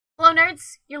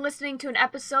nerds! You're listening to an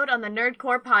episode on the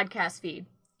Nerdcore podcast feed.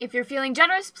 If you're feeling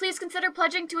generous, please consider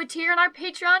pledging to a tier on our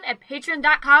Patreon at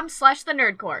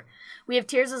patreon.com/thenerdcore. We have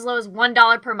tiers as low as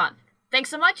 $1 per month. Thanks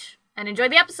so much, and enjoy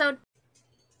the episode!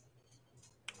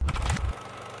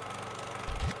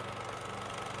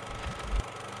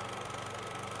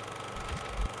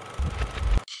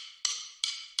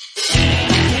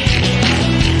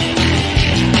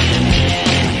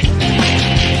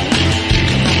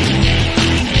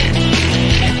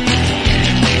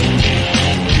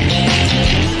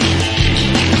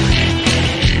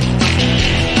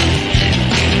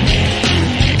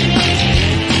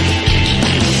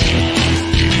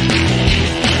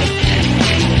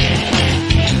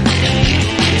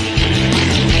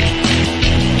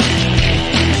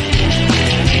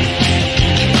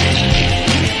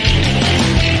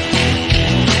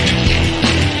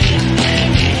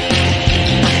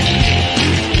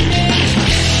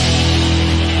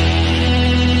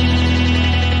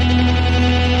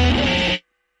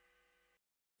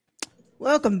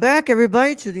 Welcome back,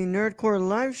 everybody, to the Nerdcore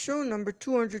Live Show number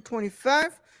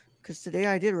 225. Because today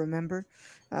I did remember.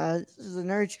 This is the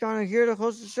Nerd Chicano here to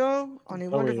host the show on a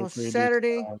wonderful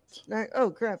Saturday night. Oh,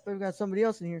 crap. We've got somebody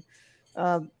else in here.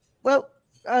 On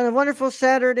a wonderful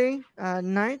Saturday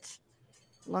night,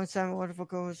 alongside my wonderful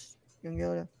co-host, Young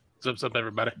Yoda. What's up,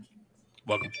 everybody?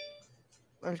 Welcome.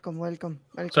 Welcome.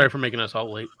 Sorry for making us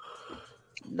all late.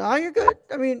 No, you're good.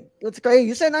 I mean, it's great.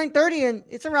 You said 9:30, and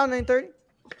it's around 9:30.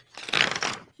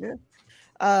 Yeah.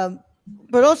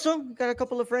 But also, we got a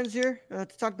couple of friends here to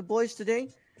talk to boys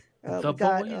today. We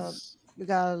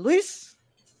got Luis.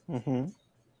 Mm-hmm.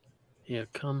 Here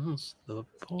comes the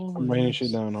boys. I'm writing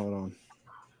shit down. Hold on.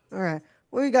 All right.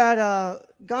 We got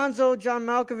Gonzo, John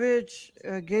Malkovich,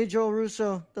 Gay Joe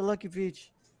Russo, the Lucky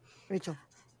Peach. Rachel.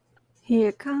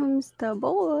 Here comes the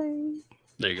boy.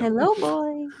 There you go. Hello,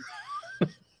 boy.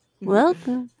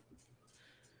 Welcome.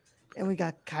 And we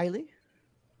got Kylie.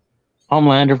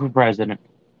 Homelander for president.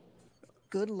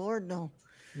 Good Lord, no.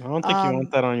 I don't think you want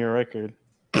that on your record.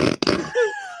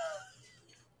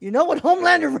 You know what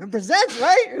Homelander represents,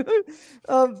 right?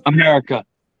 America.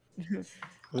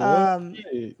 And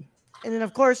then,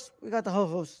 of course, we got the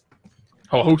host.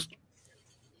 Host.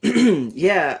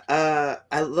 Yeah,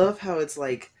 I love how it's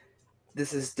like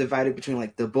this is divided between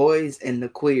like the boys and the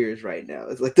queers right now.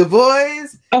 It's like the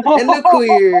boys and the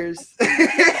queers.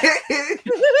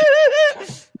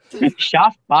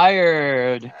 Shot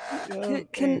fired.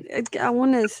 I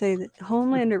want to say that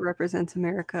Homelander represents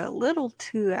America a little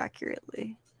too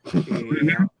accurately.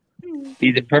 Yeah.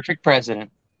 Be the perfect president.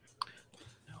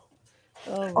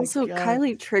 Oh also, God.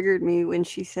 Kylie triggered me when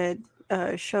she said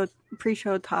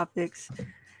pre-show topics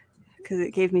because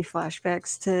it gave me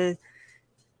flashbacks to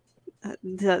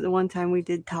the one time we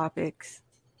did topics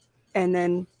and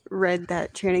then read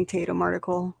that Channing Tatum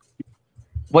article.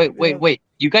 Wait.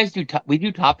 You guys we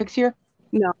do topics here?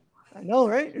 No. I know,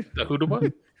 right? The who to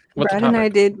what? Brad and I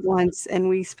did once, and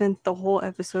we spent the whole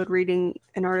episode reading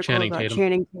an article about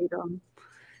Channing Tatum.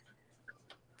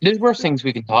 There's worse things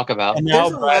we can talk about. And now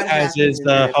Brad has his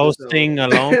hosting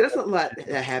alone. There's a lot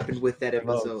that happened with that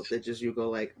episode that just you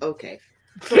go like, okay.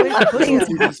 Things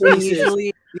happen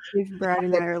usually if Brad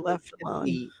and I are left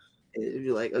alone.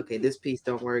 You're like, okay, this piece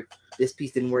don't work. This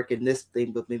piece didn't work in this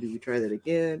thing, but maybe we try that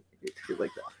again. Shit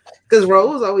like that. Because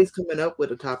Raul's always coming up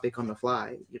with a topic on the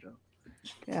fly, you know.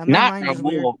 Yeah, not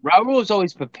Raul. Raul is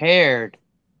always prepared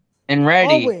and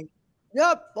ready. Always.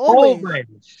 Yep, always.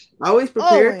 Always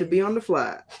prepared to be on the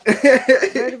fly.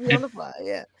 Prepared to be on the fly,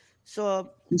 yeah.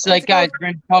 So it's like, guys, we're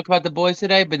going to talk about the boys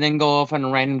today, but then go off on a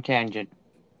random tangent.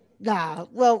 Nah,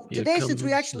 well, today, since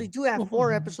we actually do have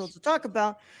 4 episodes to talk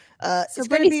about, it's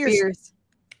going to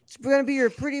be your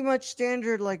pretty much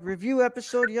standard like review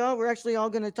episode, y'all. We're actually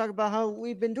all going to talk about how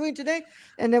we've been doing today,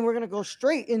 and then we're going to go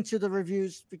straight into the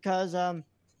reviews because I'm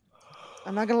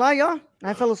not going to lie, y'all.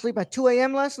 I fell asleep at 2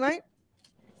 a.m. last night,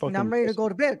 and I'm ready to go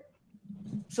to bed.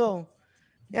 So,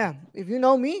 yeah, if you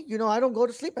know me, you know I don't go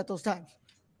to sleep at those times.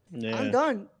 Yeah. I'm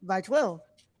done by 12.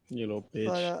 You little bitch.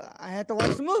 But I had to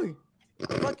watch the movie.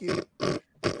 Fuck you.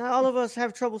 Not all of us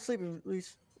have trouble sleeping, at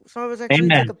least. Some of us actually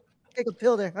take a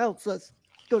pill that helps us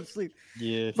go to sleep.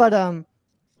 Yeah. But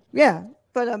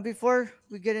before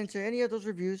we get into any of those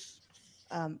reviews,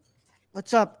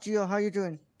 what's up, Gio? How you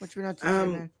doing? What you been up to today,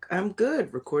 man? I'm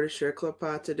good. Recorded Share Club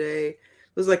Pod today. It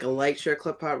was like a light Share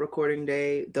Club Pod recording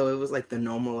day, though it was like the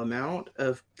normal amount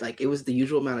of like it was the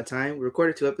usual amount of time. We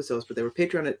recorded 2 episodes, but they were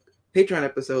Patreon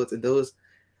episodes, and those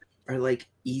are like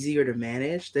easier to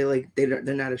manage. They're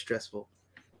not as stressful.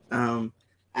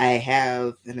 I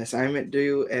have an assignment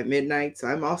due at midnight, so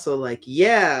I'm also like,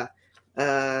 yeah,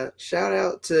 Shout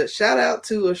out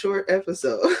to a short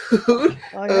episode of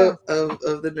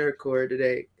the Nerdcore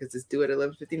today because it's due at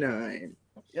 11:59.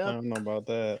 Yep. I don't know about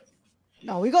that.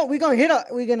 No, we're gonna hit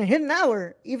an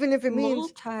hour, even if it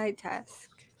means multitask.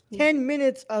 10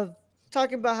 minutes of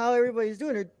talking about how everybody's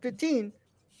doing, or 15,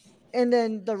 and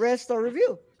then the rest are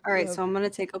review. All right, so I'm gonna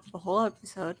take up the whole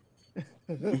episode.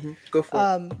 Go for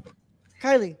it.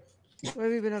 Kylie, what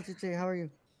have you been up to today? How are you?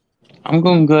 I'm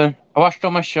going good. I watched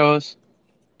all my shows.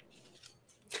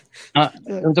 It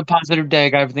was a positive day. I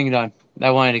got everything done that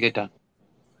I wanted to get done.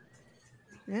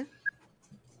 Yeah,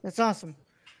 that's awesome.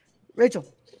 Rachel.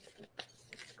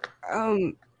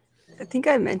 I think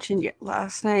I mentioned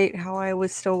last night how I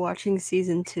was still watching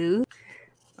season 2.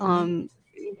 But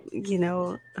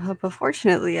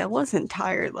fortunately I wasn't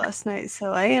tired last night,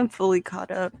 so I am fully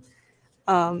caught up.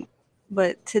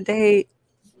 But today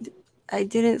I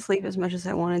didn't sleep as much as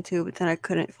I wanted to, but then I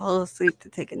couldn't fall asleep to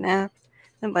take a nap.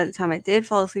 And by the time I did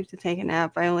fall asleep to take a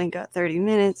nap, I only got 30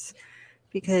 minutes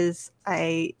because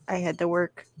I had to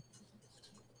work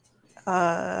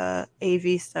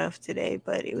AV stuff today,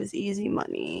 but it was easy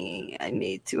money. I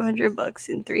made $200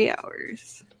 in 3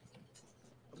 hours.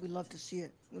 We love to see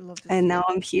it. And now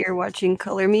I'm here watching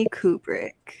Color Me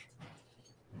Kubrick.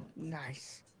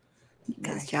 Nice.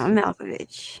 Because John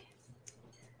Malkovich.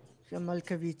 John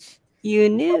Malkovich. You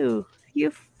knew.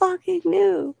 You fucking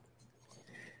knew.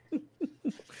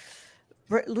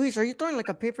 Luis, are you throwing like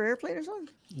a paper airplane or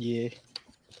something? Yeah.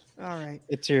 All right.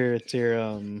 It's your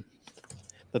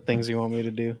the things you want me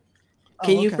to do.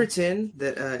 Can you pretend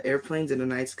that airplanes in the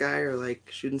night sky are like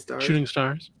shooting stars? Shooting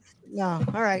stars. No.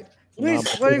 All right.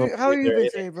 Luis, how are you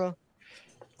been today, bro?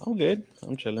 I'm good.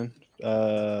 I'm chilling.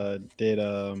 Did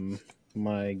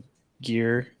my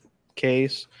gear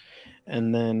case,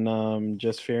 and then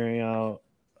just figuring out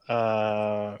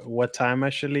what time I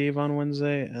should leave on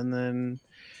Wednesday, and then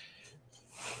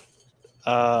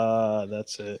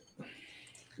that's it.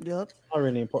 Yep. Not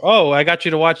really important. Oh, I got you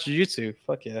to watch Jujutsu.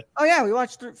 Fuck yeah. Oh yeah, we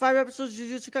watched 5 episodes of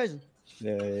Jujutsu Kaisen.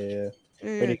 Yeah.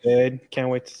 Pretty good. Can't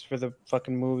wait for the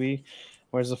fucking movie.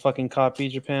 Where's the fucking copy,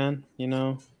 Japan? You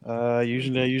know, I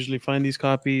usually find these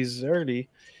copies early,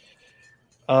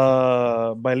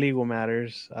 by legal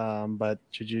matters. But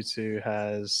Jujutsu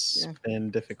has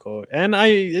been difficult, and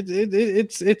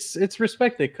it's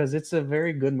respected because it's a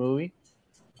very good movie.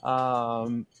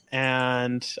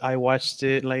 And I watched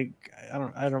it like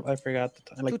I forgot the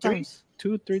time, like 3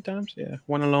 times. Yeah,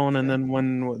 one alone, and then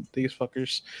one with these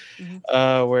fuckers,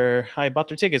 where I bought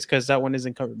their tickets because that one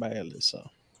isn't covered by Atlas. So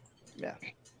yeah,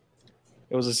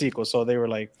 it was a sequel, so they were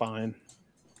like, fine.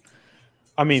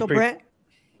 I mean, so Brent.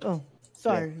 Oh,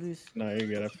 sorry, Luis. No, you're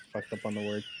good. I fucked up on the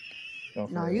word.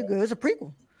 No, you're good. It's a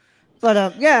prequel.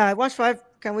 But yeah, I watched 5.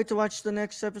 Can't wait to watch the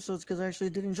next episodes because I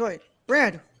actually did enjoy it.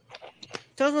 Brad,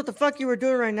 tell us what the fuck you were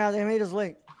doing right now. They made us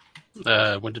late.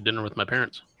 Went to dinner with my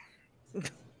parents.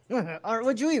 All right,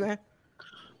 what'd you eat, man?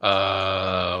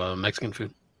 Mexican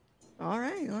food. All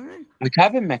right. We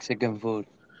have Mexican food.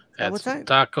 Had some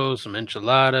tacos, some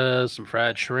enchiladas, some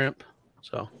fried shrimp.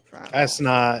 So that's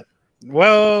not.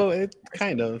 Well, it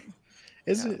kind of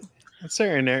is. It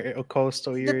certain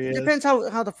coastal areas. Depends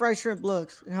how the fried shrimp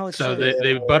looks and how it's. So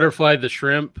they butterfly the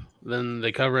shrimp, then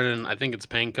they cover it in, I think it's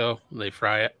panko. They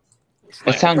fry it.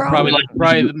 That sounds probably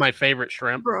my favorite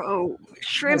shrimp. Bro,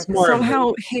 shrimp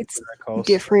somehow hits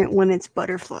different when it's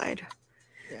butterflied.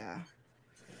 Yeah.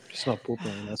 It's not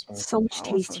pooping. That's why. So much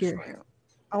tastier.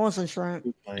 I want some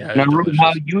shrimp. Yeah, now,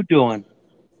 how you doing?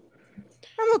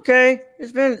 I'm okay.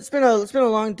 It's been a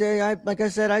long day. Like I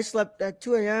said, I slept at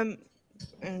 2 a.m.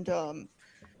 and to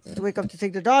wake up to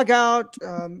take the dog out.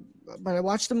 But I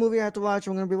watched the movie I have to watch.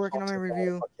 I'm gonna be working on my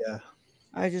review. Yeah.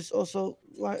 I just also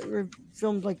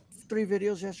filmed like 3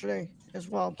 videos yesterday as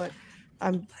well. But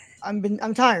I'm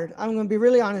tired. I'm gonna be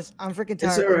really honest. I'm freaking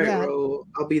tired. It's all right, bro.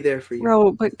 I'll be there for you.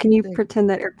 Bro, but can you pretend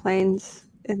that airplanes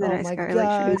in the night sky are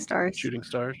like shooting stars? Shooting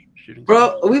stars.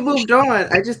 Bro, we moved on.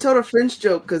 I just told a French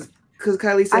joke because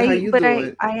Kylie said, "How you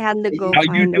doing?" I had to go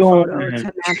find a photo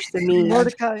to match the meme.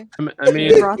 Mordecai. I mean,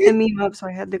 they brought the meme up, so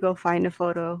I had to go find a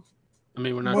photo. I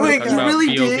mean, we're not Wait, talking you about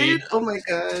really POV. did? Oh my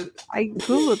god! I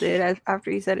googled it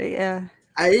after you said it. Yeah.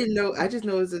 I didn't know. I just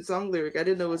know it's a song lyric. I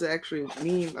didn't know it was actually a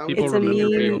meme. It's a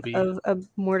meme of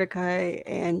Mordecai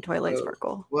and Twilight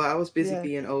Sparkle. Well, I was busy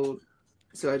being old,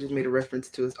 so I just made a reference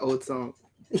to his old song.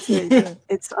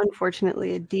 It's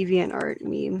unfortunately a DeviantArt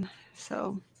meme,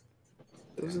 so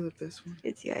those are the best ones.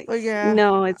 It's yeah.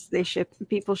 No,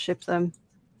 people ship them.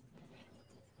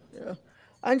 Yeah,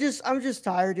 I'm just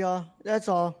tired, y'all. That's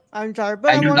all. I'm tired,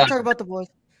 but I want to talk about the boys.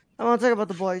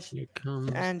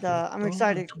 And I'm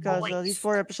excited because these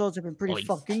 4 episodes have been pretty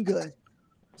fucking good.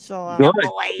 So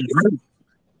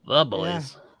the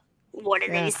boys. What are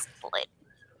they split?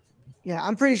 Yeah,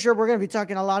 I'm pretty sure we're going to be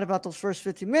talking a lot about those first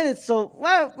 15 minutes. So,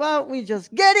 well, we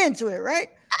just get into it, right?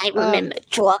 I remember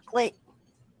chocolate.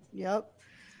 Yep.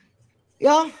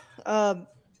 Yeah.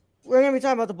 We're going to be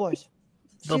talking about The Boys.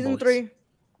 Season 3.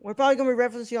 We're probably going to be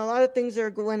referencing a lot of things that are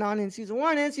going on in Season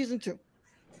 1 and Season 2.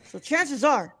 So chances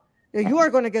are that you are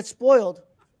going to get spoiled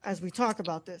as we talk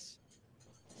about this.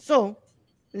 So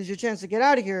this is your chance to get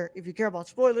out of here if you care about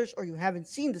spoilers or you haven't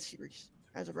seen the series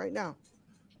as of right now.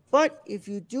 But if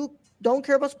you don't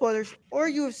care about spoilers, or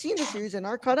you have seen the series and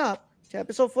are caught up to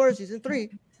episode 4 of season 3,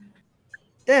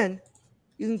 then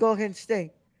you can go ahead and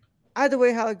stay. Either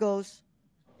way, how it goes,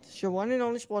 it's your one and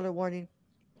only spoiler warning,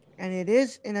 and it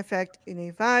is in effect in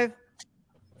a 5,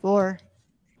 4,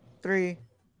 3,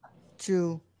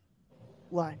 2,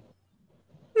 1.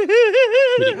 What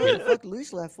the fuck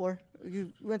Luis left for?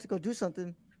 You went to go do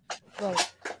something.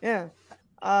 But yeah.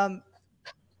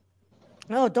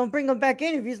 No, don't bring him back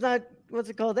in if he's not. What's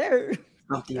it called there?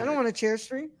 I don't want a chair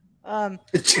stream.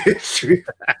 Chair stream.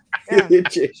 Yeah.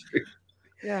 Chair stream.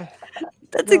 Yeah.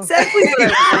 That's exactly what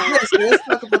I want. So let's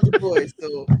talk about The Boys.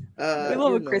 So, we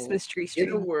love a Christmas tree stream.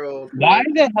 In a world. Why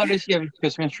the hell does she have a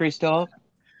Christmas tree still up?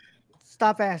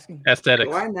 Stop asking.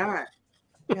 Aesthetics. Why not?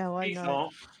 Yeah, why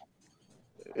not?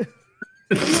 Leave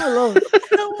me alone.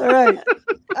 All right.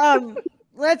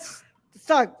 Let's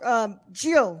talk.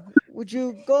 Gio, would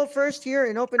you go first here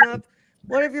and open up?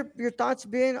 What have your thoughts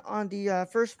been on the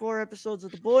first 4 episodes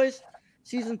of The Boys,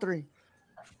 season 3?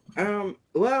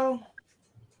 Well,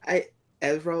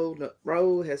 as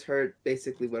Ro has heard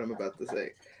basically what I'm about to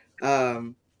say.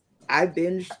 I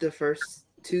binged the first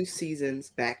 2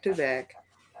 seasons back to back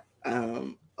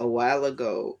a while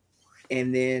ago,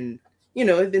 and then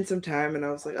it'd been some time, and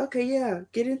I was like, okay, yeah,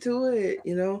 get into it,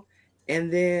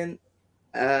 and then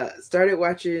started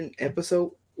watching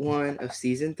episode 1 of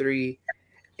season 3,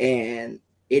 and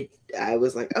I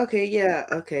was like, okay, yeah,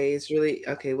 okay, it's really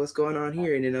okay, what's going on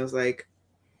here? And then I was like,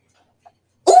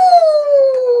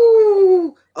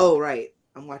 ooh, oh right,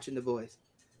 I'm watching The Boys.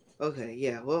 Okay,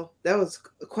 yeah, well, that was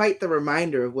quite the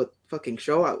reminder of what fucking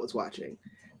show I was watching.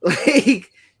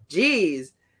 Like,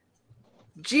 jeez.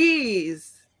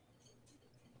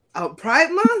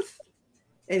 Pride Month?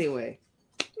 Anyway.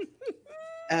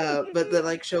 But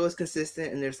the show is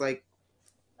consistent, and there's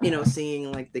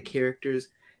seeing the characters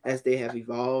as they have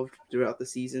evolved throughout the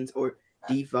seasons or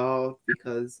devolved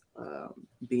because their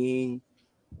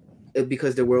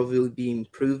worldview being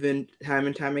proven time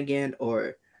and time again,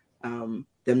 or them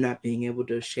not being able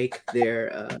to shake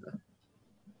their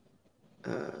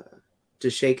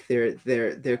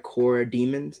core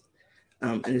demons.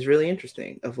 And it's really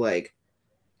interesting of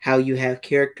how you have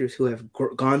characters who have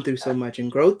gone through so much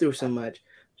and grown through so much,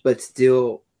 but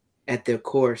still at their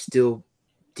core still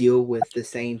deal with the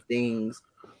same things,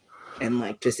 and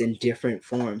just in different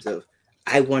forms of,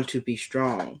 I want to be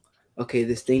strong. Okay,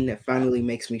 this thing that finally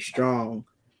makes me strong.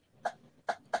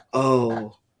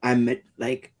 Oh, I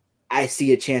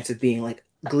see a chance of being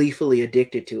gleefully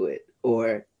addicted to it,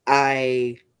 or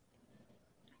I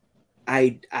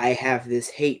have this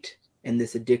hate and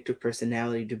this addictive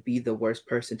personality to be the worst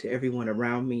person to everyone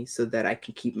around me so that I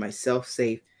can keep myself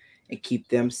safe and keep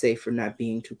them safe for not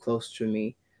being too close to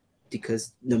me,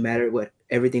 because no matter what,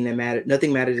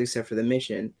 nothing matters except for the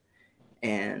mission,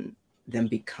 and them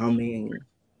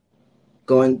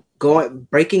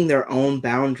breaking their own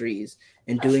boundaries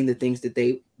and doing the things that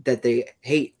they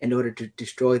hate in order to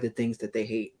destroy the things that they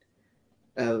hate.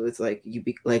 It's you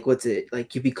become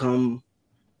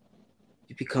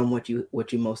what you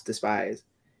most despise,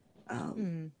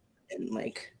 and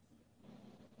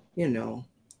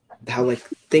how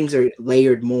things are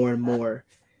layered more and more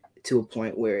to a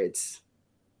point where it's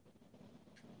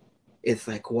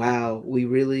wow, we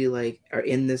really are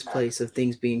in this place of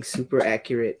things being super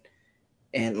accurate,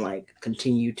 and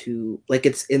continue to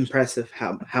it's impressive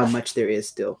how much there is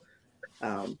still.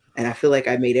 And I feel like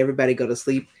I made everybody go to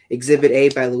sleep. Exhibit A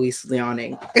by Luis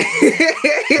Leoning.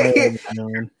 Luis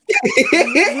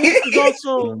is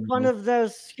also one of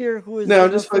those here who is. No,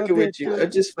 I'm just fucking with you. I'm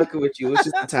just fucking with you. It's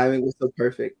just the timing was so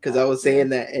perfect because I was saying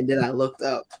that and then I looked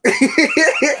up.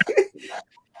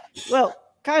 Well,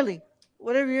 Kylie,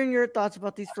 what are your thoughts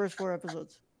about these first 4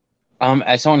 episodes?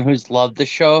 As someone who's loved the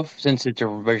show since it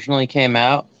originally came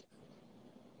out,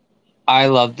 I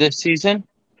love this season.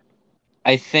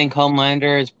 I think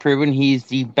Homelander has proven he's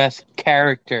the best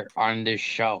character on this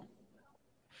show.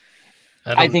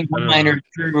 I think Homelander has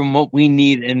proven what we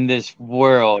need in this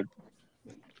world.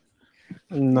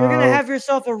 You're gonna have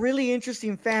yourself a really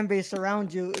interesting fan base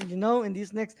around you. You know, in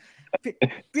these next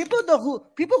people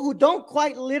who don't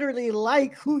quite literally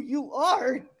like who you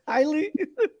are, highly.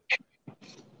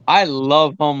 I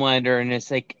love Homelander, and it's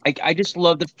like I just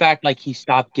love the fact like he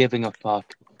stopped giving a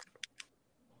fuck.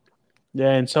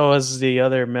 Yeah, and so as the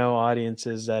other male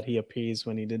audiences that he appeased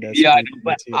when he did that. Yeah,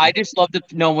 but I just loved it.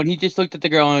 No, when he just looked at the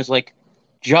girl and was like,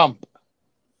 "Jump."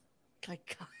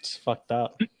 It's fucked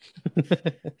up.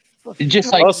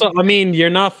 Just like also, I mean,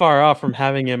 you're not far off from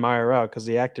having him IRL because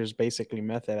the actor's basically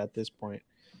method at this point.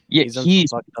 Yeah,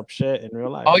 he's fucked up shit in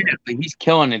real life. Oh yeah, but he's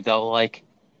killing it though. Like,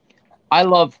 I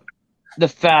love the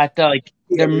fact that like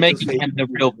they're making him the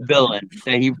real villain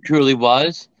that he truly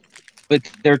was,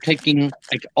 but they're taking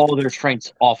like all their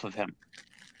strengths off of him.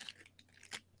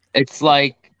 It's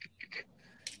like,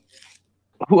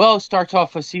 who else starts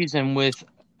off a season with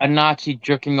a Nazi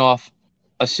jerking off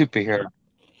a superhero?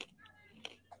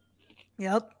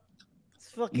 Yep. It's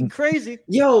fucking crazy.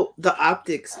 Yo, the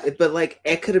optics, but like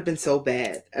it could have been so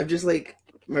bad. I'm just like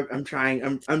I'm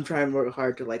trying more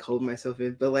hard to like hold myself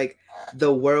in, but like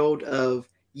the world of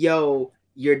yo,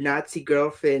 your Nazi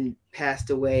girlfriend passed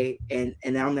away and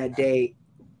on that day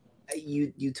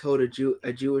you told a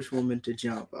Jewish woman to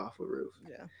jump off a roof.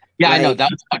 Yeah, like, I know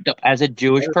that was fucked up. As a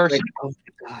Jewish person, like,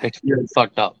 oh it's really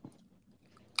fucked up.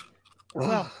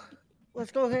 Well,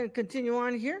 let's go ahead and continue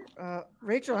on here.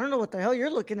 Rachel, I don't know what the hell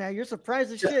you're looking at. You're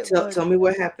surprised as shit. Tell me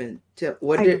what happened.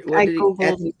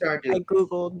 Anthony Starr do? I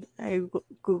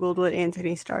googled what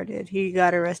Anthony Starr did. He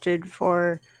got arrested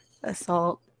for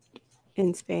assault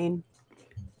in Spain.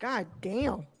 God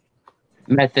damn.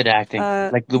 Method acting,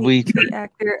 like Luis. The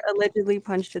actor allegedly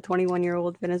punched a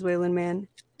 21-year-old Venezuelan man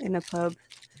in a pub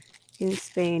in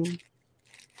Spain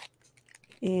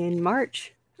in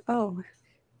March. Oh,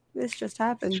 this just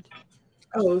happened.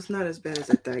 Oh, it's not as bad as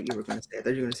I thought you were going to say. I thought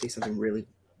you were going to say something really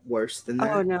worse than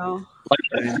that. Oh no!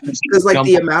 Because like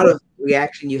the amount of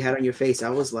reaction you had on your face, I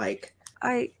was like,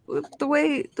 the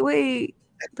way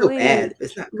bad.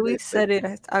 It's not Luis said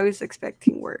it. I was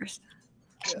expecting worse.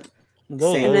 Yeah. And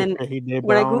then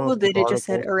when I googled it, it just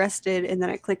said arrested, and then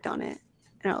I clicked on it,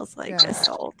 and I was like,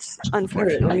 assault.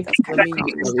 Unfortunately, that's kind of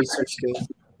common.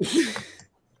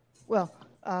 Well,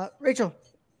 Rachel,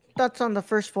 thoughts on the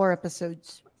first 4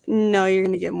 episodes? No, you're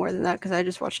gonna get more than that because I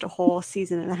just watched a whole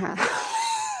season and a half.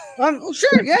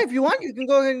 Sure, yeah. If you want, you can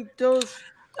go ahead and tell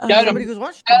somebody who's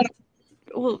watched.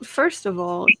 Well, first of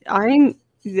all,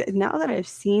 now that I've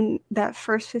seen that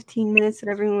first 15 minutes that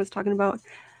everyone was talking about,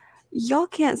 y'all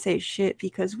can't say shit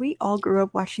because we all grew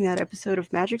up watching that episode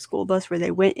of Magic School Bus where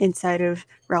they went inside of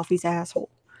Ralphie's asshole.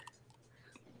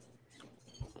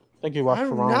 I think you watched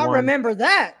the wrong one. I do not remember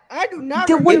that. I do not.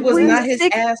 It was not his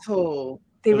asshole.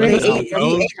 He ate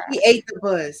the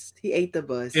bus. He ate the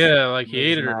bus. Yeah, like he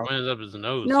ate it or went up his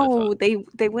nose. No, they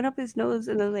went up his nose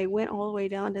and then they went all the way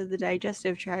down to the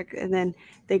digestive tract and then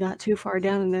they got too far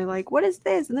down and they're like, "What is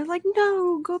this?" And they're like,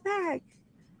 "No, go back."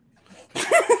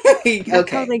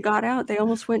 That's how they got out. They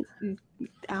almost went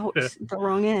out the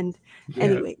wrong end. Yeah.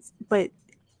 Anyways, but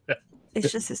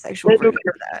it's just a sexual for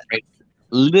that.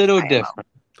 Little different.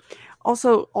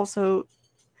 Also,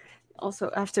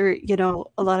 after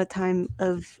a lot of time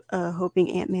of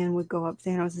hoping Ant-Man would go up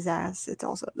Thanos' ass, that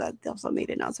also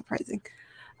made it not surprising.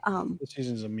 This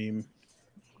season's a meme,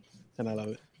 and I love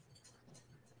it.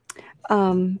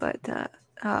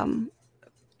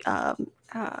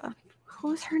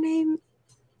 What was her name?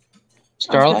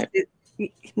 Starlight?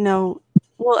 No.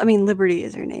 Well, I mean, Liberty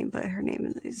is her name, but her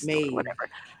name is whatever.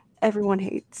 Everyone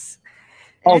hates.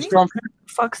 Oh, Stormfront?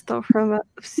 Fuck Stormfront.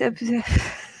 Fuck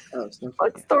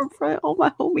Stormfront. All my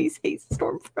homies hate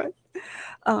Stormfront.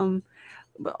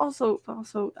 But also,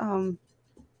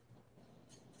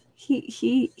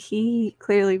 he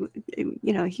clearly,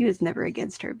 he was never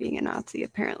against her being a Nazi.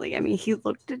 Apparently, I mean, he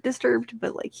looked disturbed,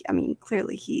 but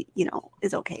clearly he,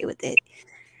 is okay with it.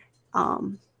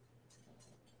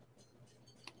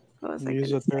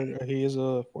 He is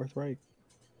a Fourth Reich.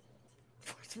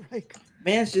 Fourth Reich.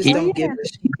 Mans just don't give a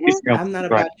shit. I'm not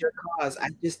about your cause. I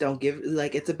just don't give.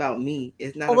 Like, it's about me.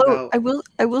 It's not about.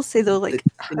 I will say though, like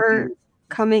her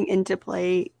coming into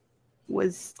play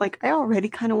was like I already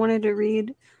kind of wanted to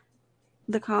read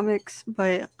the comics,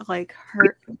 but like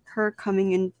her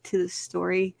coming into the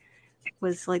story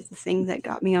was like the thing that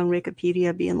got me on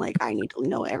Wikipedia being like, I need to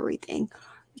know everything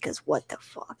because what the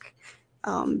fuck.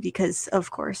 Because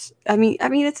of course, I mean,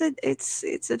 it's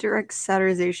a direct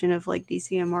satirization of like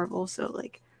DC and Marvel. So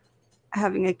like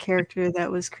having a character that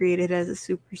was created as a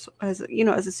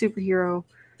superhero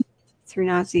through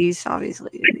Nazis,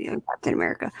 obviously, Captain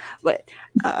America. But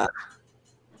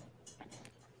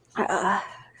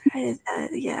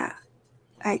Yeah.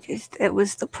 It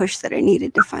was the push that I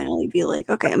needed to finally be like,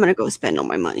 okay, I'm going to go spend all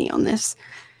my money on this.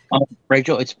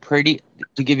 Rachel, it's pretty,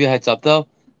 to give you a heads up though,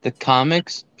 the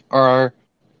comics are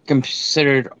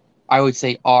considered, I would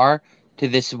say R to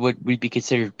this would be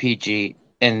considered PG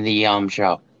in the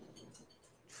show.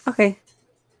 Okay.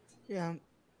 Yeah.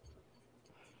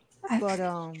 But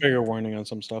trigger warning on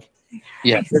some stuff.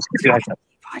 Yeah.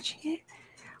 Watching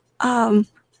it.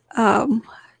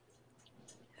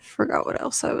 Forgot what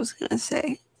else I was gonna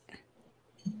say.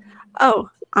 Oh,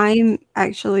 I'm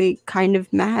actually kind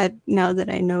of mad now that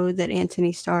I know that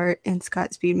Anthony Starr and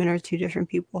Scott Speedman are two different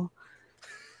people.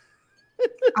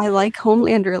 I like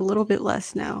Homelander a little bit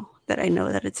less now that I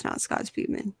know that it's not Scott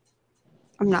Speedman.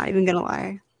 I'm not even gonna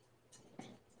lie.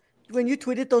 When you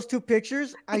tweeted those two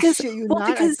pictures, I shit you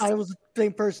not, I thought it was the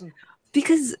same person.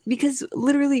 Because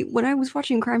literally when I was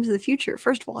watching Crimes of the Future,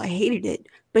 first of all, I hated it,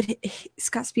 but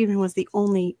Scott Speedman was the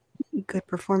only good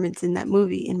performance in that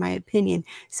movie, in my opinion.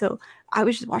 So I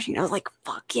was just watching it. I was like,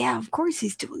 fuck yeah, of course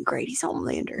he's doing great. He's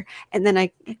Homelander. And then a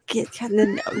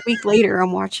week later,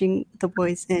 I'm watching The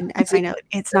Boys and I find out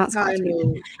it's not Scott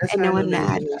Speedman. And now I'm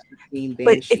mad.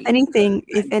 But if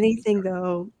anything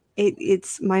though,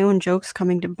 it's my own jokes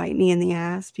coming to bite me in the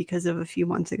ass because of a few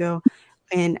months ago.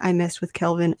 And I messed with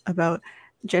Kelvin about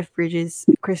Jeff Bridges,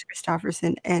 Chris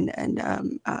Christopherson, and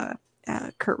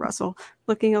Kurt Russell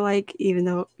looking alike, even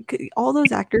though all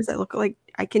those actors that look alike,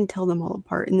 I can tell them all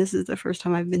apart. And this is the first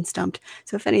time I've been stumped.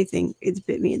 So if anything, it's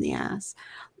bit me in the ass.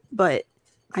 But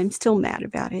I'm still mad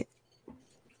about it.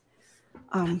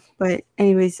 But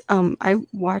anyways, I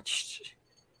watched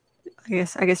I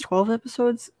guess 12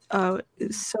 episodes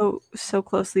so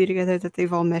closely together that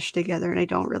they've all meshed together, and I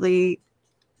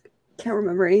can't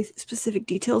remember any specific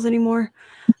details anymore.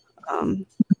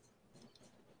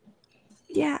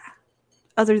 Yeah.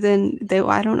 Other than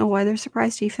I don't know why they're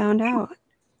surprised he found out.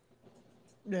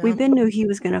 Yeah. We knew he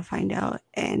was gonna find out,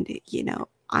 and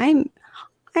I'm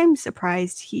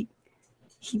surprised he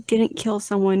didn't kill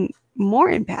someone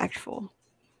more impactful.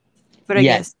 But I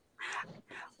guess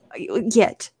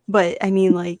but I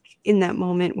mean, like in that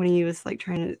moment when he was like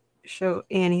trying to show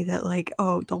Annie that like,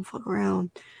 oh, don't fuck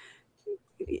around.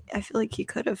 I feel like he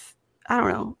could have. I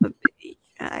don't know.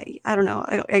 I don't know.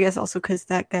 I guess also because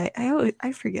that guy,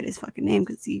 I forget his fucking name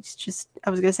because he's just. I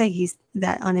was gonna say he's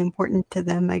that unimportant to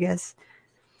them. I guess.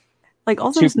 Like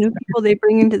all those new people they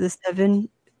bring into the Seven,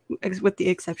 with the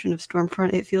exception of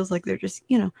Stormfront, it feels like they're just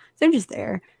they're just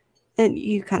there, and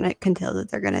you kind of can tell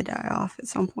that they're gonna die off at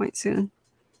some point soon.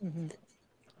 Mm-hmm.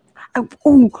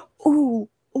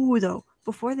 Though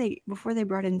before they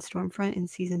brought in Stormfront in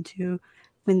season 2.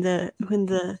 When the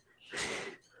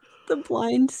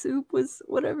blind soup was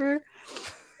whatever,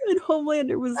 and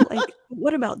Homelander was like,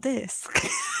 "What about this?"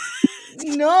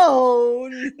 No.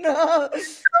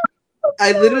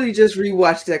 I literally just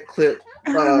rewatched that clip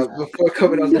before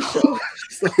coming on the show.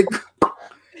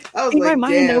 In my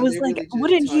mind, I was like,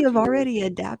 "Wouldn't he have already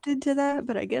adapted to that?"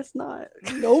 But I guess not.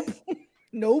 Nope.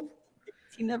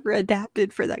 He never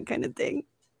adapted for that kind of thing.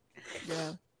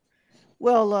 Yeah.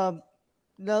 Well,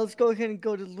 now let's go ahead and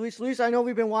go to Luis. Luis, I know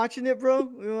we've been watching it, bro.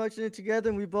 We've been watching it together,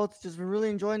 and we both just been really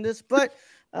enjoying this. But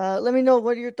let me know,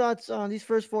 what are your thoughts on these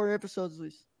first 4 episodes,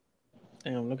 Luis?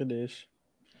 Damn, look at this.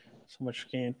 So much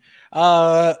scan.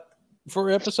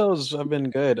 4 episodes have been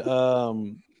good.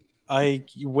 I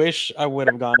wish I would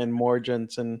have gotten more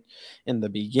Jensen in the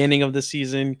beginning of the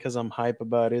season because I'm hype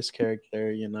about his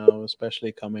character,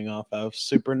 especially coming off of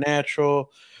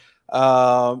Supernatural.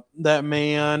 That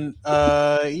man,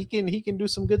 he can do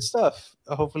some good stuff.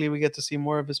 Hopefully we get to see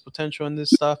more of his potential in this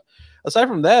stuff. Aside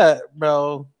from that,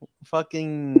 bro,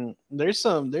 fucking there's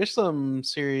some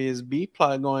serious B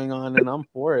plot going on, and I'm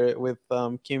for it with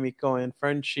Kimiko and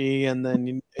Frenchie, and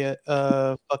then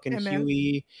fucking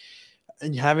Huey,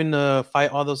 and having to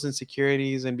fight all those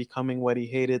insecurities and becoming what he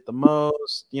hated the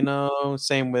most.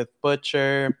 Same with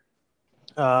Butcher.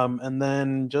 And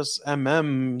then just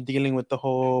dealing with the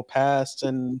whole past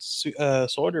and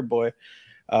Soldier Boy.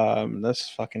 That's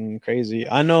fucking crazy.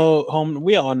 I know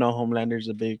we all know Homelander's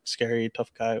a big, scary,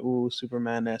 tough guy. Ooh,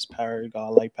 Superman-esque power,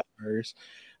 godlike powers.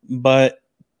 But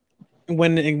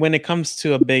when it comes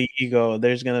to a big ego,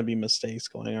 there's gonna be mistakes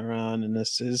going around, and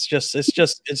it's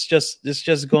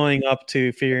just going up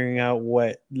to figuring out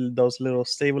what those little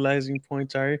stabilizing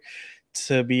points are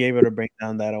to be able to bring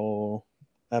down that old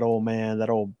man, that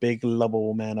old big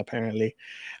lovable man, apparently.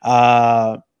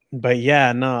 But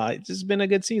yeah, no, it's just been a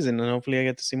good season, and hopefully I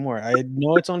get to see more. I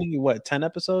know it's only 10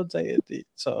 episodes,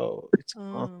 so it's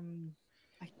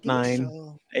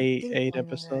 9, 8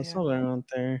 episodes, somewhere around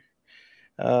there.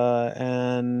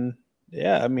 And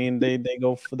Yeah, I mean they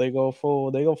go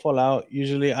full out.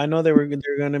 Usually, I know they're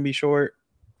gonna be short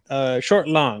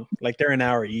long, like they're an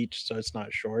hour each, so it's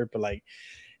not short, but like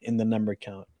in the number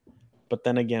count. But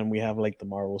then again, we have like the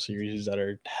Marvel series that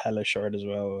are hella short as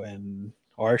well and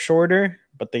are shorter,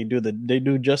 but they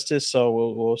do justice. So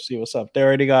we'll see what's up. They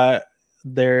already got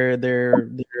their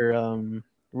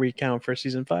recount for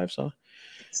season 5. So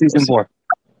season 4.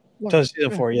 So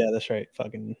season 4, yeah, that's right.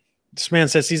 Fucking this man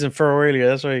said season 4 earlier.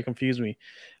 That's why he confused me.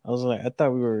 I was like, I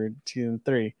thought we were season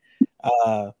 3.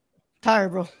 Tired,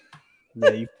 bro.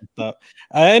 Yeah, you fucked up.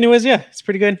 Anyways, yeah, it's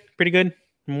pretty good. Pretty good.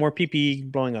 More PP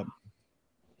blowing up.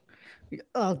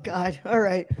 Oh God! All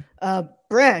right,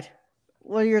 Brad,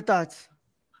 what are your thoughts?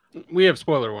 We have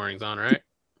spoiler warnings on, right?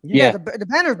 Yeah, the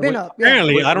banner's been up.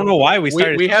 Apparently, yeah. I don't know why we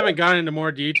started. We haven't gone into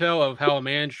more detail of how a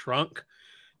man shrunk,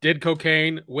 did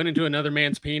cocaine, went into another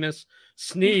man's penis,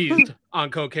 sneezed on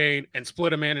cocaine, and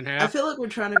split a man in half. I feel like we're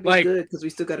trying to be good because we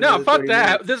still got no. Fuck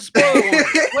that. This is spoiler warning.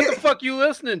 What the fuck you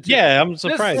listening to? Yeah, I'm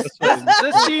surprised.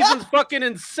 This season's fucking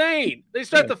insane. They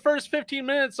start the first 15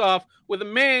 minutes off with a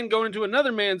man going into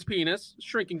another man's penis,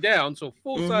 shrinking down, so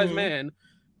full-size man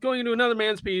going into another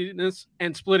man's penis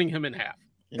and splitting him in half.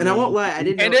 And I won't lie, I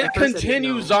didn't. And it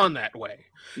continues on that way.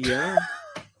 Yeah.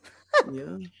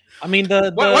 Yeah. I mean,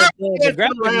 the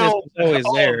graphicness was always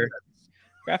there.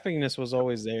 Graphicness was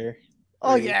always there.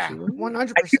 Oh yeah,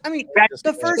 100%. I mean,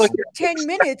 the first 10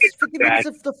 minutes, 50 minutes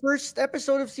of the first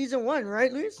episode of season 1,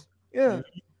 right, Luis? Yeah.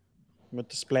 With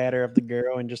the splatter of the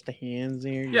girl and just the hands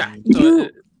there. Yeah.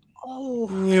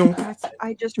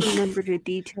 I just remembered a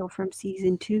detail from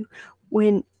season 2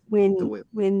 when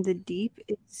the Deep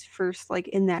is first like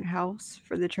in that house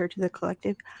for the Church of the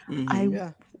Collective. And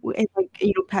like,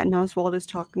 you know, Patton Oswalt is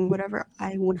talking, whatever.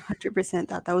 I 100%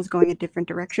 thought that was going a different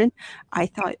direction. I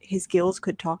thought his gills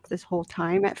could talk this whole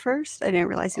time at first. I didn't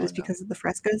realize it was because of the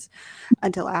frescoes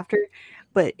until after.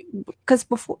 But because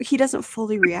before he doesn't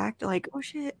fully react, like, oh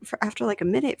shit, after like a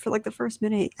minute, for like the first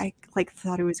minute, I like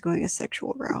thought it was going a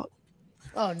sexual route.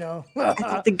 Oh no. I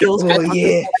thought the gills could talk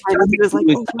the whole time. He was like,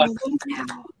 oh now.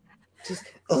 Just,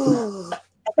 oh.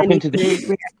 And then he was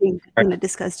reacting in a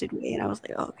disgusted way, and I was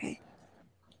like, oh, okay.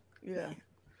 Yeah.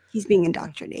 He's being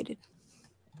indoctrinated.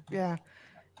 Yeah.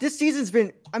 This season's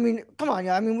been, I mean, come on,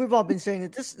 yeah. I mean, we've all been saying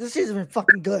it. This season's been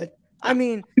fucking good. I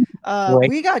mean,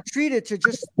 we got treated to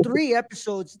just 3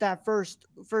 episodes that first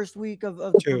week of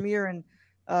the premiere, and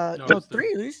no,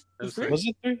 3 at least. Was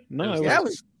it 3? No, it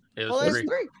was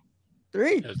 3.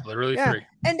 3. It was literally 3.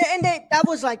 And that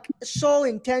was like so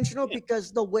intentional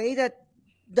because the way that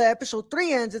the episode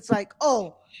 3 ends, it's like,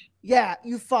 oh yeah,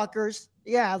 you fuckers.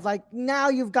 Yeah, like now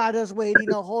you've got us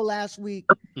waiting a whole last week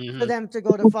for them to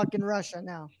go to fucking Russia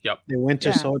now. Yep. They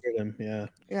Winter Soldier them, yeah.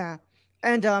 Yeah.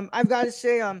 And I've got to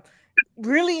say,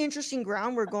 really interesting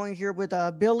ground we're going here with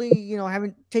Billy, you know,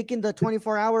 having taken the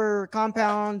 24-hour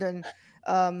compound, and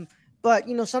but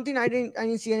you know, something I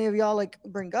didn't see any of y'all like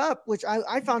bring up, which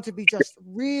I found to be just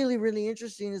really, really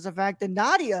interesting, is the fact that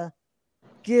Nadia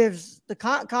gives the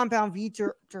compound V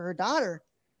to her daughter.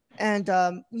 And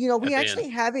you know, we actually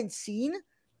haven't seen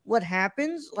what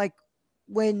happens like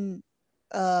when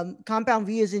compound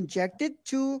V is injected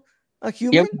to a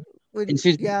human.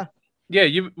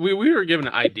 Yep. We were given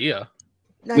an idea.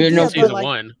 We didn't know season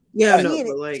 1. Yeah,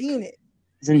 seen it.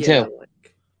 Season 2.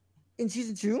 In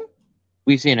season 2,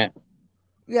 we've seen it.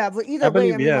 Yeah, but either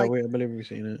way, I believe we've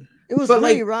seen it. It was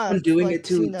really rough. Doing like, it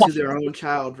to their own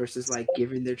child versus like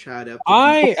giving their child up.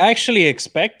 I actually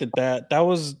expected that. That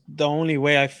was the only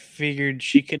way I figured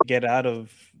she could get out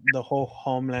of the whole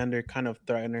Homelander kind of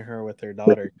threatening her with her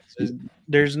daughter.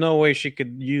 There's no way she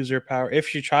could use her power. If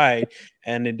she tried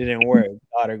and it didn't work,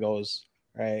 daughter goes,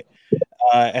 right?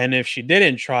 And if she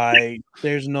didn't try,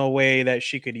 there's no way that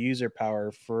she could use her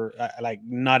power for like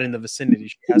not in the vicinity.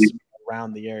 She has to be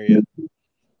around the area.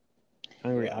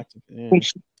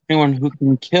 Anyone who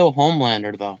can kill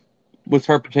Homelander though, with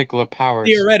her particular powers.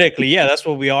 Theoretically, yeah, that's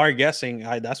what we are guessing.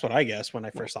 That's what I guessed when I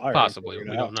first saw her. Possibly, we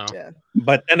don't know. Yeah.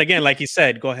 But then again, like you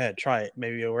said, go ahead, try it.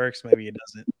 Maybe it works, maybe it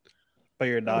doesn't. But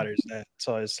your daughter's dead,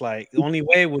 so it's like the only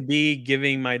way would be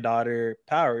giving my daughter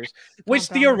powers, which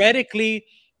theoretically,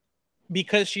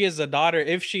 because she is a daughter,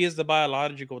 if she is the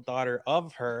biological daughter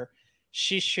of her,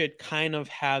 she should kind of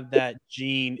have that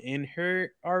gene in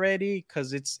her already,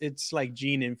 because it's like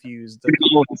gene infused.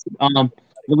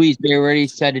 Louise, they already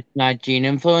said it's not gene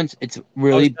influence. It's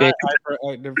really big.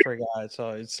 I forgot.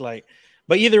 So it's like,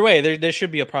 but either way, there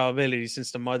should be a probability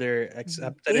since the mother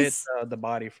accepted the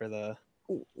body for the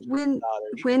when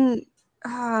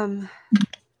Giancarlo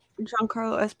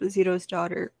Esposito's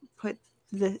daughter put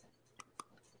the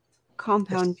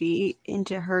compound V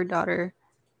into her daughter.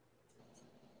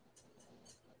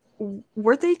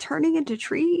 were they turning into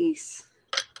trees?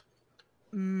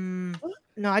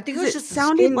 No, I think it was just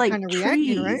sounded like kind of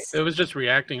reacting, right? It was just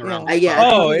reacting around.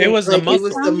 Oh, it was the muscle. It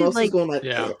was the muscles going like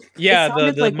yeah,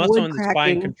 the like muscle in the spine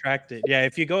cracking. contracted. Yeah,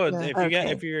 if you go,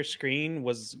 if your screen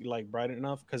was like bright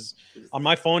enough, because on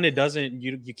my phone it doesn't,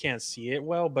 you can't see it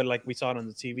well, but like we saw it on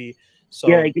the TV. So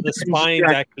the spines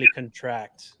actually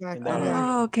contract.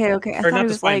 Oh, okay. I thought it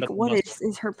was like, what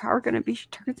is her power going to be? She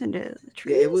turns into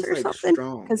trees or like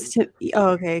something. Because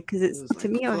it's to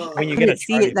me, I couldn't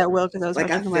see it that well because I was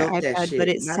watching on my iPad, but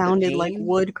it sounded like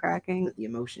wood cracking. The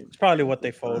emotion. It's probably what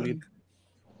they folded.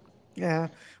 Yeah,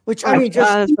 which I mean, it's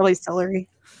probably celery.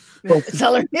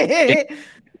 Celery.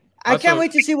 I can't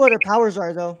wait to see what her powers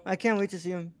are, though. I can't wait to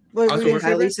see them.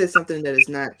 Kylie said something that is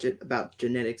not about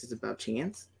genetics; it's about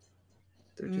chance.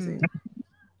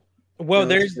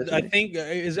 Well, I think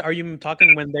are you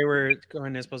talking when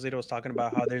Esposito was talking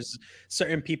about how there's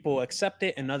certain people accept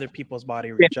it and other people's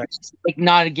body rejects? Like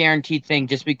not a guaranteed thing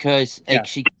just because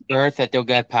she gives birth that they'll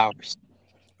get powers.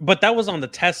 But that was on the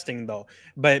testing though.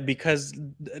 But because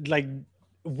like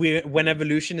when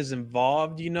evolution is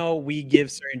involved, we give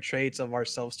certain traits of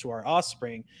ourselves to our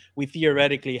offspring. We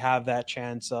theoretically have that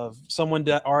chance of someone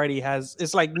that already has.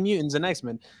 It's like mutants and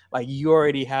X-Men. Like you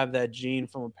already have that gene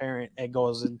from a parent. It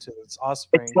goes into its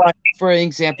offspring. It's like, for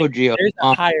example, Gio, there's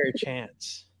a higher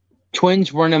chance.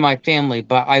 Twins weren't in my family,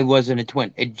 but I wasn't a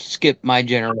twin. It skipped my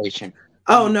generation.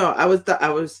 Oh no, I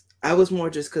was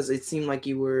more just because it seemed like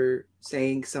you were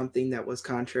saying something that was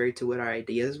contrary to what our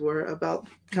ideas were about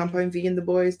Compound V and the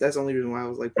boys. That's the only reason why I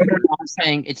was like, I'm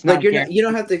saying it's not. Like you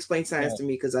don't have to explain science to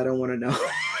me because I don't want to know.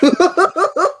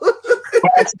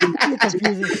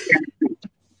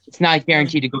 It's not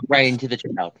guaranteed to go right into the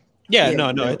child.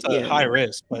 No, it's a high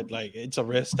risk, but like it's a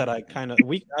risk that I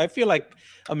feel like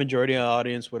a majority of the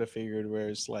audience would have figured where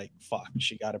it's like, fuck,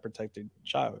 she got a protected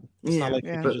child. It's not like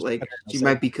but like she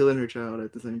might be killing her child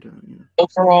at the same time.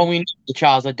 For all we know, the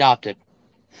child's adopted.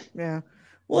 Yeah.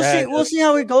 We'll see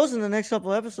how it goes in the next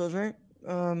couple episodes, right?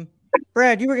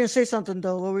 Brad, you were gonna say something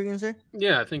though. What were you gonna say?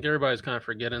 Yeah, I think everybody's kind of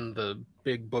forgetting the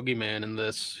big boogeyman in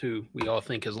this, who we all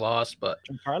think is lost, but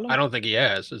I don't think he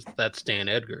has. That's Stan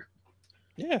Edgar.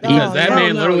 Yeah, because that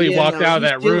man literally walked out of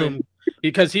that room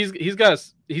because he's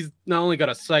not only got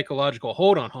a psychological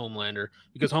hold on Homelander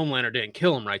because Homelander didn't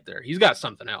kill him right there. He's got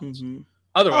something else. Mm-hmm.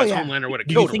 Otherwise, Homelander would have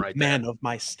killed him right there. Man of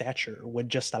my stature would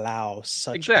just allow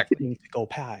such a thing to go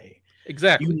by.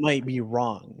 Exactly. You might be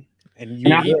wrong. And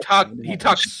he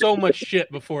talked so much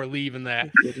shit before leaving that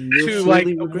to like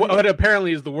what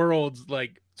apparently is the world's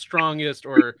like strongest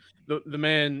or the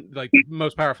man like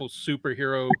most powerful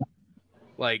superhero.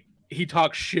 Like he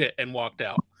talked shit and walked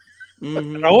out.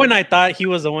 Mm-hmm. Owen, I thought he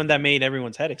was the one that made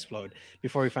everyone's head explode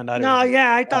before we found out.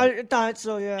 I thought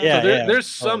so. Yeah. So there's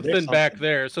something back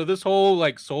there. So this whole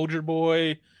like Soldier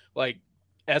Boy like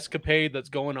escapade that's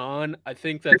going on, I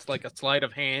think that's like a sleight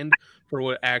of hand for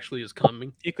what actually is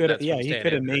coming. He could have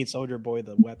made Soldier Boy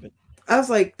the weapon. I was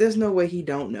like, there's no way he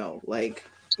don't know. Like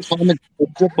Soldier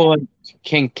Boy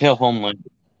can kill Homelander.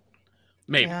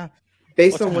 Maybe. Yeah.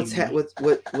 Based on what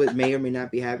may or may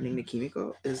not be happening to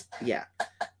Kimiko is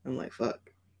I'm like, fuck.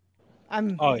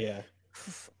 I'm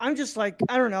just like,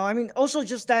 I don't know. I mean, also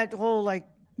just that whole like,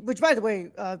 which by the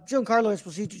way, Giancarlo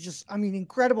Esposito just, I mean,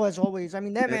 incredible as always. I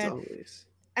mean, that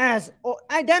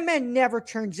man never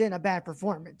turns in a bad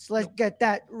performance. Let's get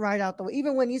that right out the way.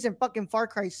 Even when he's in fucking Far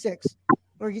Cry 6,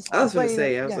 where he's I was gonna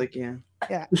say,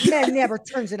 man never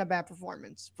turns in a bad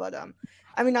performance. But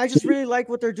I mean, I just really like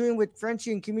what they're doing with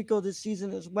Frenchie and Kimiko this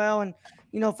season as well. And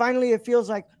finally, it feels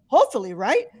like hopefully,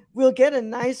 right, we'll get a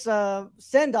nice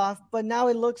send off. But now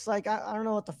it looks like I don't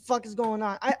know what the fuck is going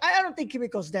on. I don't think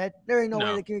Kimiko's dead. There ain't no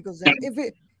way that Kimiko's dead.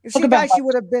 If she died, she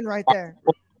would have been right there.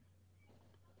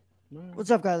 What's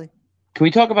up, Kylie? Can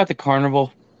we talk about the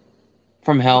carnival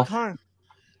from hell?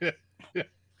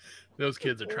 Those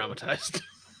kids are traumatized.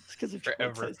 Those kids are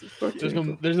forever.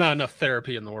 There's not enough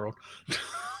therapy in the world.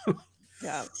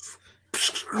 Yeah.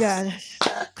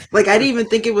 Like I didn't even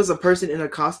think it was a person in a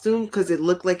costume because it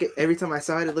looked like every time I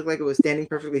saw it, it looked like it was standing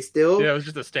perfectly still. Yeah, it was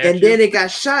just a statue. And then it got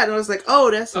shot, and I was like,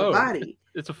 "Oh, that's a body.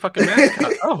 It's a fucking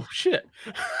mascot." Oh shit.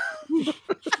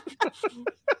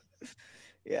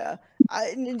 Yeah.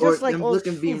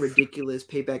 Being ridiculous,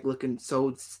 Payback looking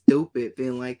so stupid,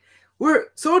 being like, "We're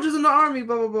soldiers in the army,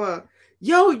 blah blah blah."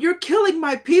 Yo, you're killing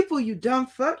my people, you dumb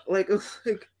fuck. Like, it was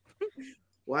like,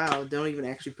 wow, don't even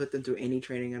actually put them through any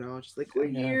training at all. Just like, we're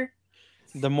here.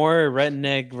 The more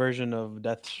redneck version of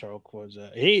Deathstroke was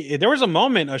there was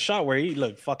a shot where he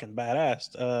looked fucking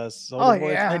badass.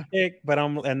 Sidekick, but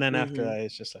and then after that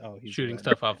it's just he's shooting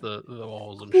stuff off the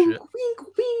walls and shit.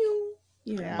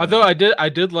 Yeah. Although I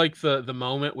did like the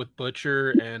moment with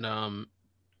Butcher and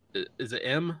is it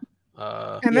M?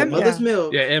 Mother's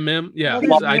Milk. Yeah, MM. Yeah,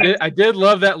 I did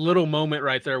love that little moment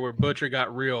right there where Butcher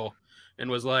got real and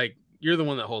was like, "You're the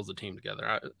one that holds the team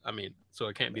together." I mean, so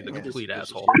it can't be the complete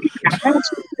asshole.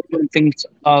 Things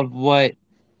of what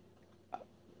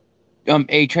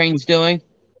A-Train's doing.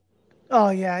 Oh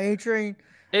yeah, A-Train.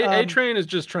 A-Train is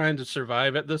just trying to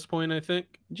survive at this point, I think.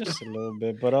 Just a little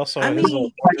bit, but also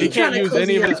he can't use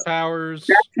any of his powers.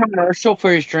 That commercial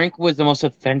for his drink was the most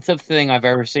offensive thing I've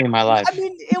ever seen in my life. I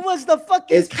mean, it was the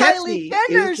fucking Kylie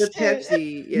Jenner shit.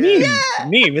 Pepsi. Yeah.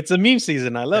 Meme. It's a meme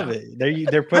season. I love it.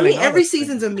 They're putting. Every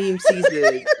season's a meme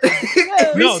season.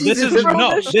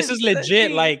 This is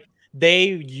legit. Like they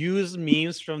use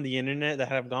memes from the internet that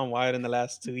have gone wild in the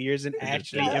last 2 years and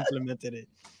actually implemented it.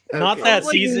 Okay. Not that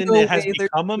season it has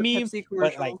become a meme,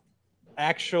 but like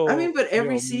actual. I mean, but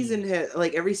every season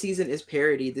is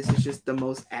parody. This is just the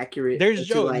most accurate. There's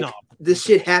this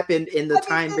shit happened in the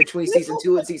time between season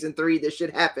 2 and season 3. This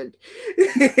shit happened.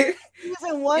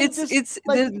 Season 1,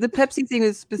 the Pepsi thing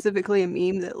is specifically a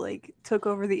meme that like took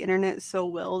over the internet so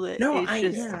well that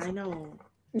I know.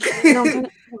 Like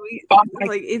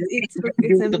it's a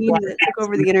meme that took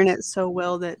over the internet so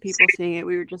well that people seeing it,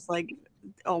 we were just like,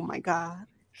 oh my god.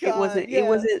 It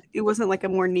wasn't like a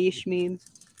more niche meme.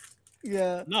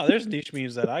 Yeah. No, there's niche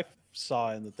memes that I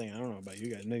saw in the thing. I don't know about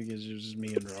you guys. Maybe it's just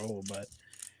me and Raul,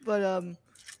 but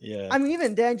yeah. I mean,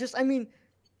 even Dan,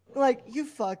 like you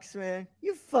fucks, man.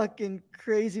 You fucking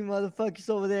crazy motherfuckers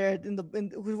over there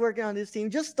who's working on this team.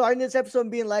 Just starting this episode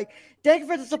and being like, "Thank you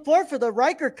for the support for the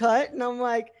Riker cut," and I'm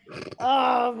like,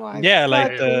 "Oh my god!" Yeah,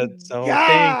 like the whole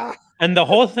thing. And the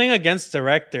whole thing against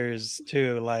directors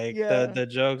too, like the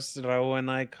jokes that Raul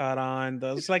and I caught on,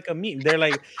 it's like a meme. They're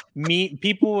like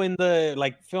people in the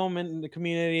like film in the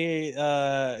community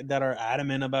that are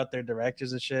adamant about their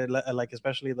directors and shit. Like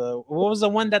especially what was the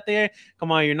one that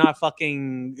come on, you're not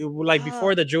fucking like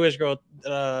before the Jewish girl.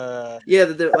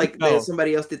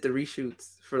 Somebody else did the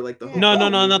reshoots for like the whole. No,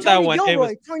 not that one.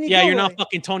 Gilroy, you're not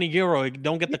fucking Tony Gilroy.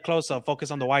 Don't get the close up.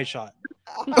 Focus on the wide shot.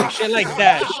 Like shit like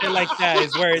that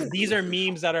is where these are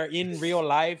memes that are in real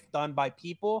life done by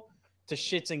people to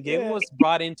shits and giggles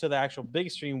brought into the actual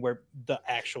big stream where the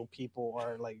actual people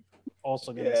are like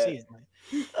also gonna see it. Like,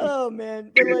 oh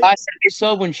man! Last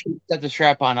episode when she set the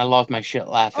strap on, I lost my shit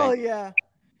laughing. Oh yeah.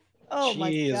 Oh my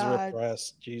god. She is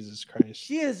repressed. Jesus Christ.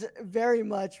 She is very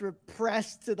much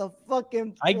repressed to the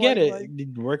fucking point. I get it. Like,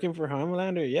 working for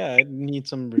Homelander, yeah, I need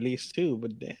some release too.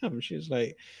 But damn, she's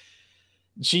like.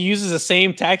 She uses the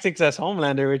same tactics as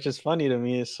Homelander, which is funny to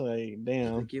me. It's like,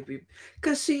 damn,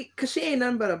 cause she ain't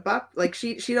nothing but a bop. Like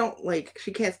she don't like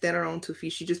she can't stand her own 2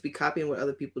 feet. She just be copying what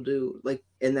other people do. Like,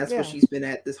 and that's what she's been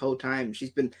at this whole time.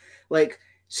 She's been like,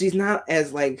 she's not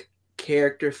as like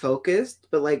character focused,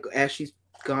 but like as she's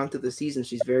gone through the season,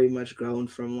 she's very much grown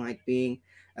from like being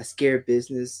a scared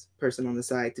business person on the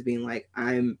side to being like,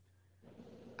 I'm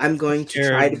going to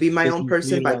try to be my own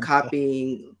person by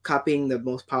copying the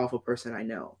most powerful person I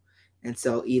know. And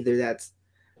so either that's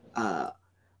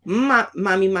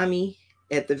mommy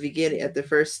at the beginning,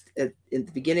 in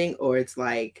the beginning, or it's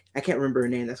like, I can't remember her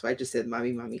name, that's why I just said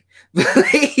mommy. But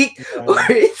like, or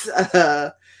it's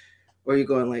or you're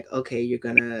going like, okay, you're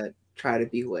gonna try to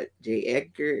be what, J.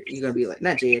 Edgar? You're gonna be like,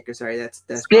 not J. Edgar, sorry, that's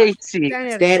Stan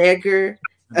Edgar.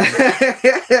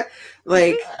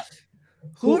 Like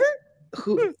Hoover?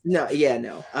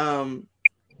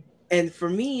 And for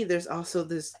me, there's also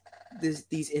these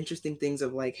interesting things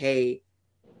of like, hey,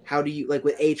 how do you like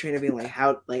with A-Train being like,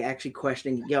 how like actually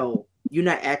questioning, yo, you're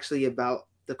not actually about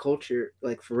the culture,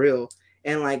 like for real.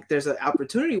 And like there's an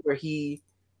opportunity where he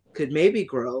could maybe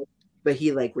grow, but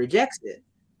he like rejects it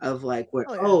of like where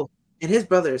and his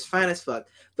brother is fine as fuck,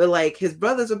 but like his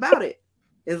brother's about it.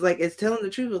 It's like it's telling the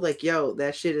truth of like, yo,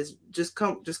 that shit is just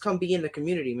come be in the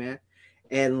community, man.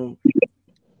 And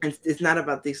it's not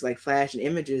about these like flash and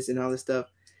images and all this stuff,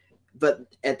 but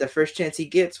at the first chance he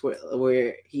gets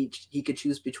where he could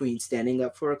choose between standing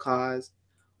up for a cause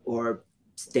or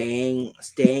staying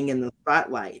in the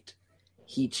spotlight,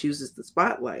 he chooses the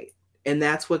spotlight. And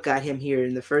that's what got him here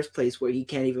in the first place, where he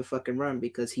can't even fucking run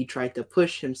because he tried to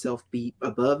push himself be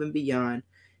above and beyond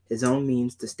his own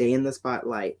means to stay in the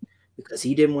spotlight because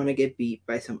he didn't want to get beat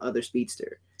by some other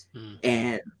speedster.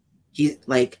 And he's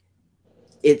like,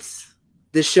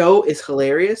 the show is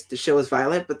hilarious. The show is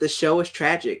violent, but the show is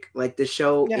tragic. Like the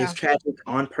show is tragic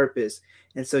on purpose.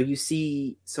 And so you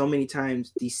see so many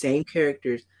times these same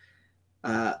characters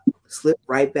slip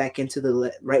right back into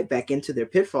their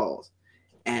pitfalls.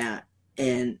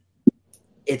 And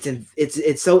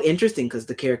it's so interesting because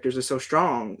the characters are so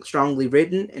strongly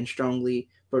written and strongly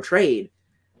portrayed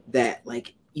that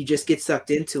like you just get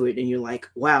sucked into it and you're like,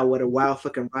 wow, what a wild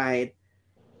fucking ride.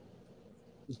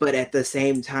 But at the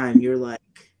same time, you're like,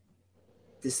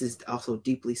 this is also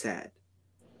deeply sad.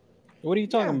 What are you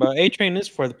talking about? A-Train is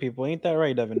for the people, ain't that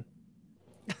right, Devin?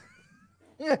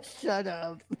 Yeah, shut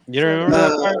up. You don't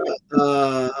remember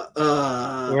that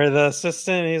part? Where the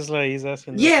assistant, he's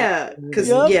asking. Yeah, because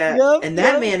and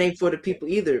that man ain't for the people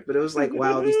either. But it was like,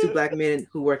 wow, these two black men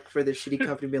who work for this shitty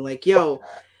company being like, yo,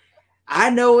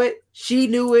 I know it, she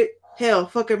knew it. Hell,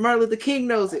 fucking Martin Luther King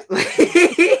knows it.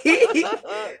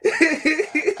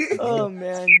 Oh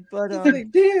man, but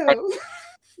like, damn.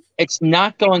 It's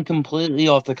not going completely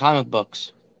off the comic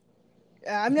books.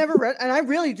 I've never read, and I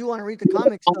really do want to read the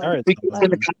comics. Because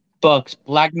in the comic books,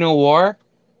 Black Noir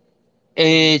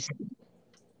is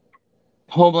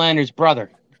Homelander's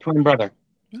brother, twin brother.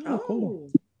 Oh, cool.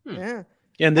 Yeah.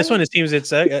 Yeah, and this one, it seems it's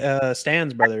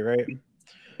Stan's brother, right?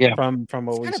 Yeah. From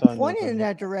what we kind saw. Of pointing in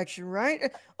that direction,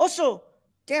 right? Also,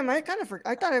 damn, I forgot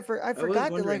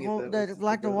that like that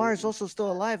Black Noir is also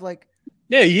still alive. Like,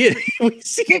 yeah, he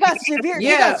got severe.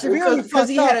 Yeah, he got severely because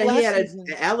he had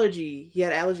an allergy. He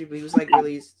had allergy, but he was like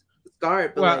really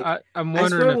scarred. But well, like, I'm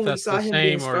wondering if that's the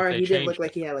same or if they he didn't look changed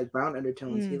like he had like brown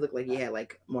undertones. He looked like he had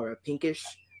like more a pinkish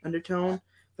undertone,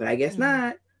 but I guess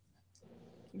not.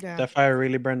 Yeah. That fire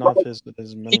really burned off his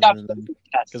metal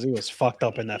because he was fucked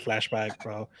up in that flashback,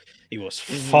 bro. He was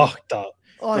fucked up.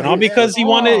 And all because he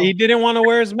didn't want to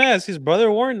wear his mask. His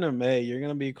brother warned him, "Hey, you're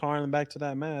gonna be calling back to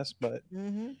that mask." But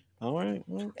all right,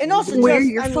 well, and also wear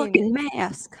your fucking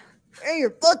mask. Wear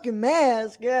your fucking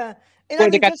mask, yeah. And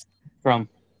where they got from?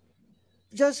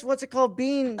 Just what's it called?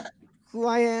 Being who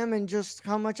I am and just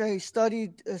how much I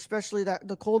studied, especially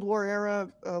the Cold War era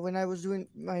when I was doing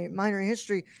my minor in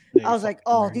history. I was like,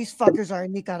 oh, these fuckers are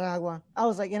in Nicaragua. I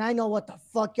was like, and I know what the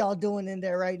fuck y'all doing in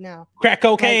there right now. Crack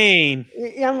cocaine.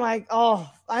 Like, I'm like, oh,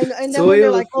 and then when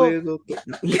they're like, oh,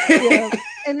 yeah.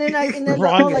 And then like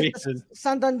the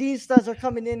Sandandistas are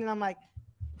coming in, and I'm like,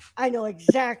 I know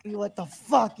exactly what the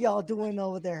fuck y'all doing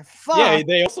over there. Fuck. Yeah,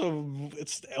 they also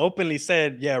openly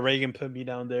said, yeah, Reagan put me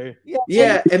down there.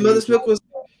 Yeah, and Mother Smith was,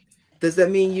 does that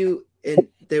mean you? And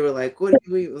they were like, what do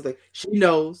you mean? It was like, she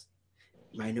knows.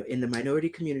 In the minority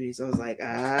communities. I was like,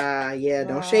 yeah,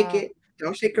 don't shake it.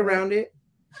 Don't shake around it.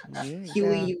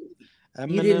 Huey, you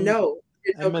didn't know.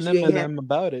 Eminem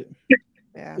about it.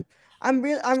 Yeah. I'm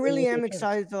really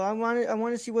excited though. I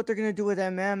want to see what they're gonna do with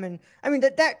MM, and I mean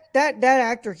that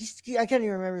actor. I can't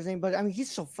even remember his name, but I mean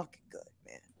he's so fucking good,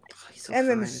 man. So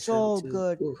MM is so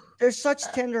good. Oof. There's such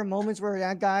tender moments where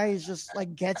that guy is just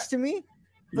like gets to me,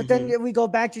 but then we go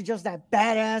back to just that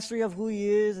badassery of who he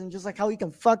is and just like how he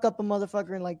can fuck up a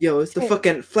motherfucker and like. Yo, it's the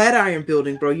fucking Flatiron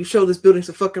building, bro. You show this building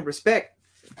some fucking respect.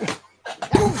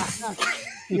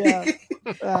 Yeah.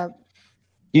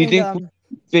 You think?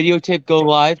 Videotape go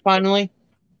live finally?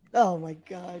 Oh my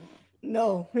god.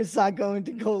 No, it's not going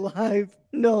to go live.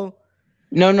 No.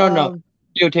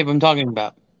 Videotape I'm talking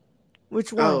about.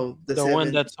 Which one? Oh, the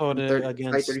one that's voted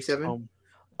against 37.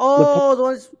 Oh, the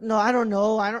ones. No, I don't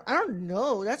know. I don't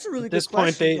know. That's a really good question. At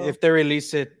this point, if they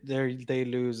release it, they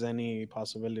lose any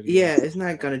possibility. Yeah, it's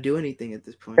not gonna do anything at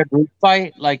this point.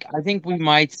 Fight, like I think we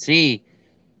might see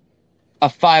a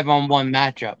 5-on-1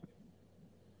 matchup.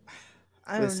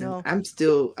 I don't know. I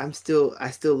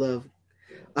still love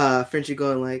Frenchie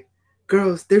going like,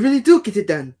 girls, they really do get it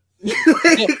done.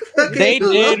 They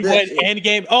did what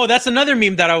Endgame. Oh, that's another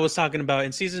meme that I was talking about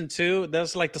in season 2.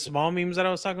 That's like the small memes that I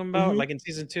was talking about. Like in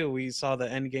season 2, we saw the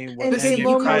Endgame.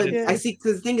 I see,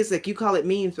 because the thing is like you call it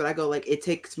memes, but I go like it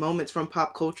takes moments from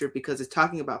pop culture because it's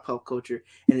talking about pop culture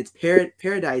and it's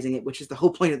parodizing it, which is the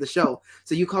whole point of the show.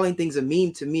 So you calling things a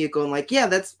meme to me, going like, yeah,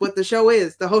 that's what the show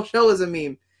is. The whole show is a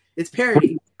meme. It's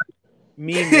parody.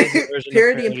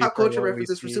 Parody and pop culture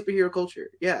references for superhero culture.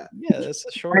 Yeah. Yeah, that's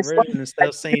a short version instead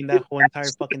of saying that whole entire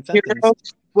fucking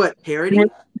sentence. What, parody?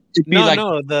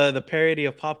 No, the parody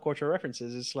of pop culture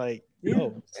references. It's like,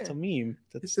 it's a meme.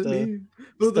 That's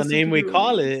the name we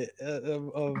call it.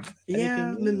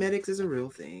 Memetics is a real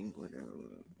thing. Whatever.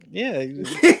 Yeah.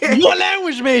 You're a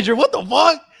language major. What the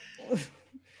fuck?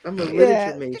 I'm a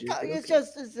literature major.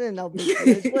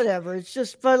 It's whatever. It's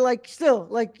just, but like, still,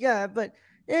 like, yeah, but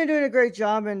they're doing a great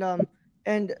job, and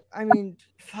I mean,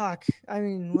 fuck, I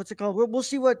mean, what's it called? We'll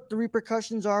see what the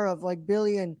repercussions are of like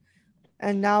Billy and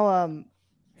now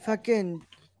fucking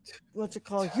what's it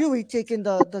called? Huey taking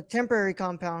the temporary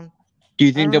compound. Do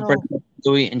you think they'll break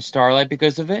Huey and Starlight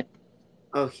because of it?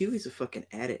 Oh, Huey's a fucking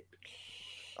addict.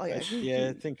 Oh yeah, yeah,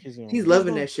 I think he's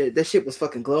loving that shit. That shit was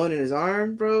fucking glowing in his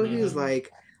arm, bro. He was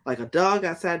like, like a dog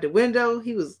outside the window.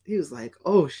 He was like,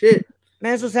 oh shit.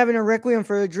 Mans was having a requiem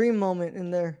for a dream moment in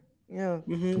there. Yeah.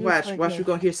 Mm-hmm. Watch, we're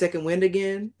gonna hear second wind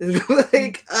again.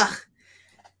 Like, ugh.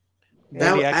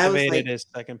 That he activated his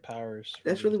second powers.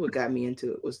 That's really what got me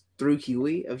into it, was through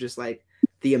Huey, of just like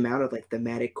the amount of like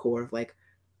thematic core of like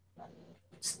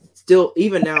still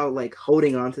even now like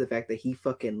holding on to the fact that he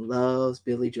fucking loves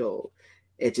Billy Joel.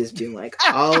 It just been like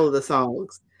all of the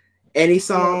songs, any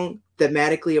song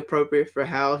thematically appropriate for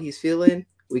how he's feeling,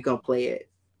 we gonna play it.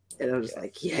 And I'm just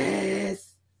like,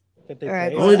 yes. All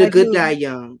right, only the good die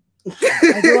young.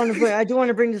 I do want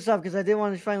to bring this up because I did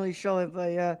want to finally show it,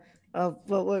 but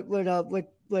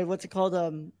what's it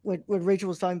called? What Rachel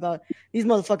was talking about. These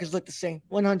motherfuckers look the same,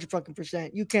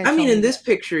 100%. You can't. I mean, in this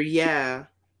picture, yeah,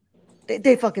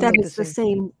 they fucking. That look is the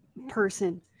same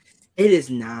person. It is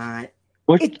not.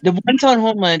 The one's on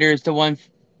Homelander is the one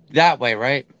that way,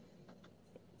 right?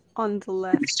 On the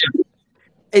left.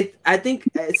 I think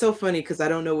it's so funny because I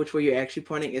don't know which way you're actually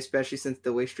pointing, especially since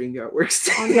the way StreamYard works.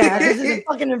 Yeah, this is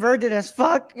fucking inverted as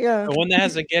fuck. Yeah. The one that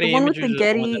has the Getty the one images. With the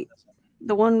Getty,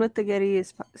 the one with the Getty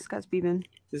is Scott Speedman.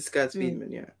 This is Scott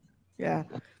Speedman, yeah. Yeah.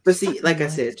 But see, like I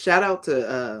said, shout out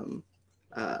to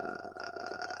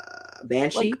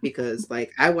Banshee, because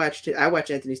like I watched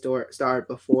Anthony Starr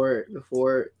before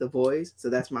The Boys, so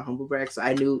that's my humble brag. So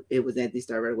I knew it was Anthony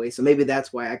Starr right away. So maybe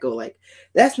that's why I go like,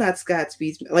 that's not Scott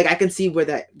Speedman. Like I can see where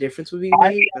that difference would be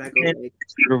made, but I go like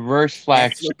reverse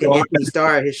flash. Look at Anthony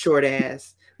Starr, his short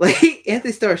ass. Like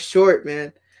Anthony Starr's short,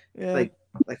 man. Yeah. Like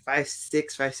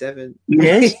 5'6", 5'7".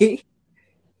 Yes.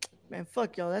 Man,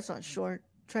 fuck y'all. That's not short.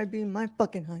 Try being my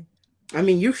fucking height. I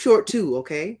mean, you're short too,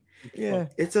 okay? Yeah.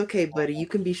 It's okay, buddy. You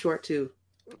can be short too.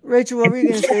 Rachel, what were you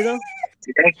gonna say though?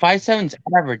 5'7"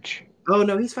 average. Oh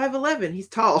no, he's 5'11". He's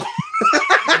tall.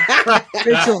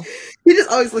 Rachel. He just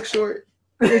always looks short.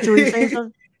 Rachel, were you saying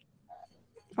something?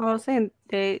 I was saying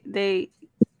they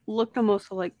look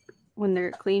almost like when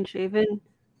they're clean shaven,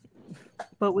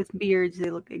 but with beards they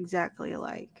look exactly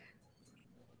alike.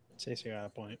 Stacey got a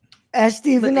point. As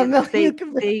Stephen,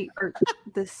 they are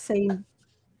the same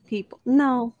people.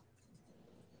 No.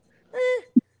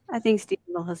 I think Stephen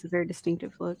Amell has a very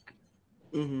distinctive look.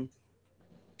 Mm-hmm.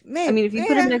 Man, I mean, if you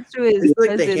put him next to his like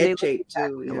cousin, the they head look shape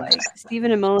exactly too. Yeah. alike.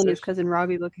 Stephen Amell and his cousin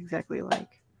Robbie look exactly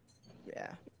alike.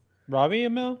 Yeah. Robbie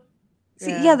Amell?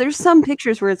 See, yeah, there's some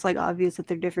pictures where it's like obvious that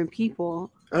they're different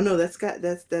people. Oh no, that's Scott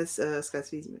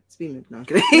Speedman. No, I'm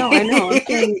kidding. No, I know. I'm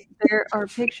saying there are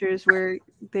pictures where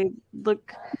they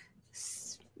look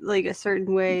like a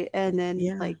certain way, and then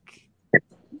like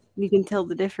you can tell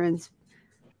the difference.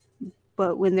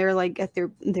 But when they're like at their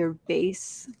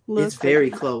base look, it's very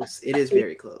close. It is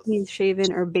very close. Clean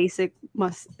shaven or basic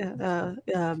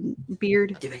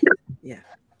beard. Yeah,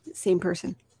 same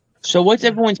person. So, what's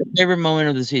everyone's favorite moment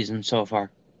of the season so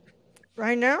far?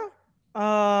 Right now,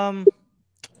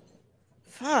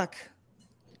 fuck.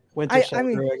 Winter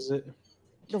Soldier exit.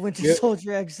 The Winter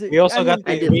Soldier exit. We also got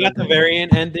the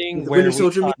variant ending where we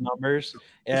saw numbers.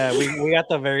 Yeah, we got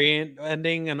the variant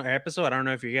ending in our episode. I don't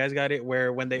know if you guys got it,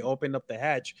 where when they opened up the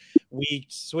hatch, we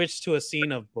switched to a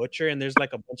scene of Butcher, and there's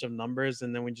like a bunch of numbers,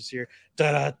 and then we just hear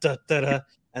da da da da da,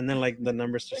 and then like the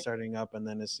numbers are starting up, and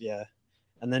then it's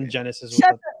and then Genesis.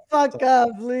 Shut the fuck up,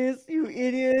 please, you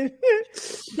idiot.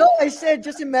 No, I said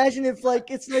just imagine if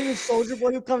like it's not even Soldier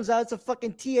Boy who comes out, it's a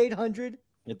fucking T-800.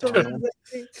 They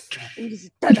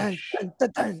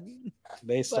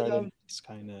started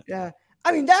kind of. Yeah,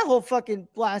 I mean that whole fucking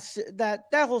blast, that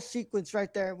whole sequence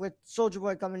right there with Soldier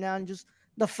Boy coming down, just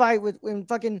the fight with when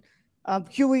fucking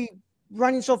Huey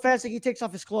running so fast that he takes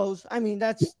off his clothes. I mean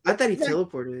that's. I thought he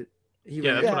teleported.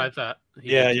 That's what I thought.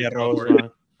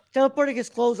 Teleporting his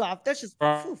clothes off. That's just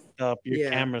up your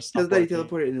camera. I thought he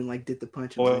teleported and then like did the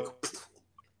punch. And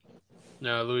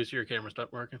No, Louis, your camera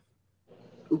stopped working.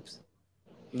 Oops.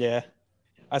 Yeah,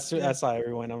 I saw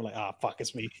everyone. I'm like, fuck,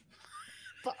 it's me.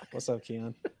 Fuck. What's up,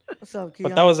 Keon? What's up, Keon?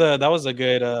 But that was a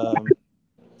good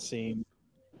scene.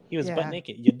 He was butt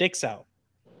naked. Your dick's out.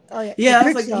 Oh yeah. Yeah,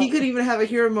 I was like, he could even have a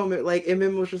hero moment. Like,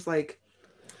 Eminem was just like,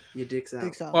 your dick's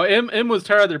out. Well, M was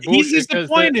tired of their bullshit. He's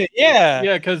disappointed.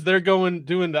 Yeah, because they're doing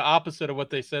the opposite of what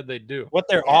they said they'd do. What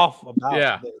they're off about.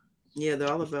 Yeah, they're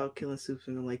all about killing Super,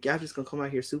 and I'm like, y'all just gonna come out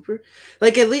here super,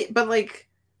 like at least, but like.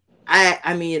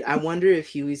 I mean, I wonder if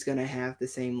Huey's gonna have the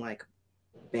same like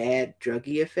bad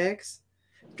druggy effects.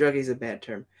 Druggy is a bad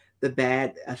term. The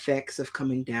bad effects of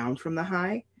coming down from the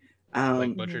high,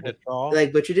 like Butcher did.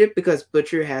 Like Butcher did, because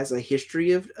Butcher has a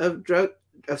history of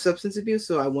substance abuse.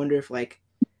 So I wonder if like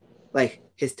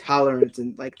his tolerance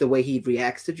and like the way he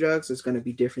reacts to drugs is going to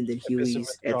be different than Huey's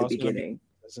at the beginning.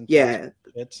 Yeah.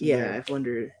 I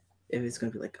wonder if it's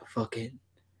gonna be like a fucking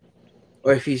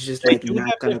or if he's just like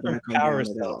not gonna come down at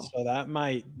all. So that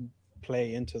might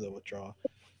play into the withdrawal.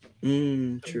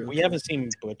 True. We haven't seen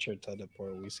Butcher to the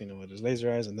point. We've seen him with his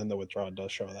laser eyes, and then the withdrawal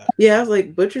does show that. Yeah, I was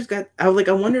like, Butcher's got. I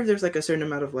wonder if there's like a certain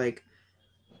amount of like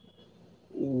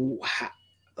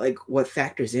what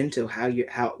factors into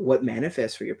what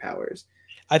manifests for your powers.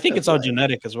 I think it's all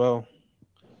genetic as well.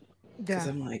 Because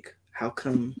I'm like, how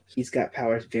come he's got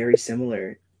powers very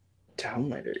similar to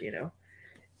Homelander? You know,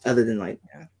 other than like,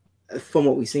 from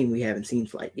what we've seen, we haven't seen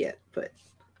Flight yet, but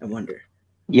I wonder.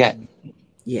 Yeah.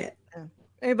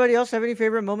 Anybody else have any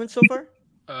favorite moments so far?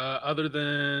 Other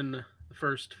than the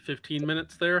first 15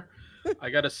 minutes there,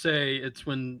 I gotta say it's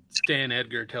when Stan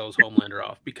Edgar tells Homelander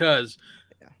off, because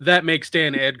that makes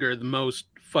Stan Edgar the most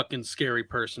fucking scary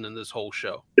person in this whole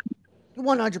show.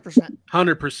 100%.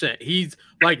 100%. He's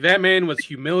like, that man was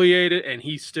humiliated, and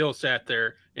he still sat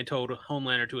there and told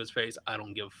Homelander to his face, "I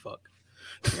don't give a fuck."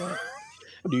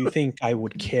 Do you think I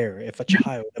would care if a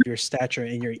child of your stature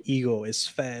and your ego is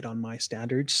fed on my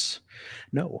standards?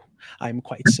 No, I'm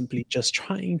quite simply just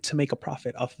trying to make a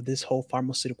profit off of this whole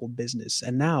pharmaceutical business.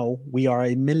 And now we are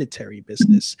a military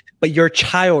business. But your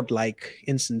childlike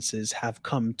instances have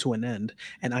come to an end,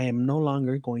 and I am no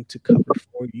longer going to cover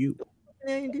for you.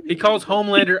 He calls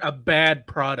Homelander a bad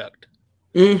product.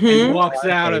 And walks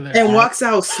out of there. And walks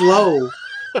out slow.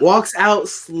 Walks out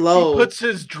slow. He puts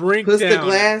his drink down. Puts the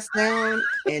glass down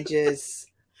and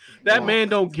just... That man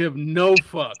don't give no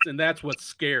fucks, and that's what's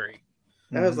scary.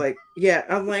 I was like,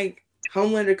 I'm like,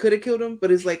 Homelander could have killed him,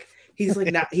 but it's like, he's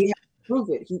like, not, he has to prove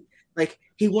it.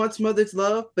 He wants mother's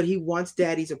love, but he wants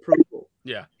daddy's approval.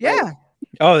 Yeah. Yeah.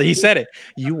 Oh, he said it.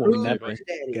 You will never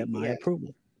get my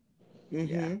approval.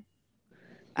 Yeah.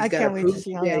 I can't wait to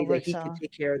see how that works he out. can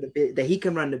take care of that he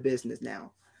can run the business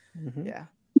now. Yeah.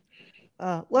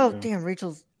 Damn,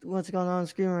 Rachel's what's going on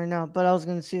screen right now. But I was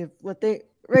gonna see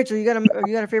Rachel, you got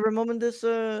a favorite moment this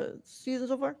season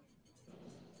so far?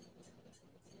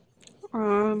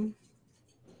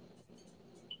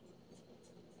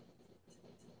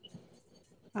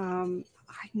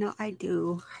 I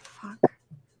do. Fuck.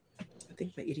 I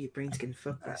think my idiot brain's getting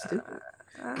fucked by stupid.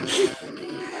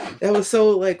 That was so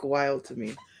like wild to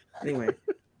me. Anyway,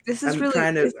 this is I'm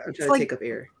trying to take up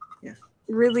air. Yeah.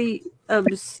 Really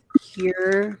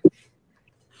obscure,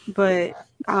 but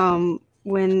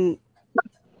when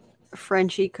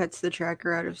Frenchie cuts the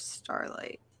tracker out of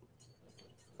Starlight.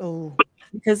 Oh.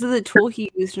 Because of the tool he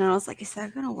used, and I was like, "Is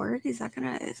that gonna work? Is that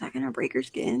gonna break her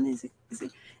skin? Is it?"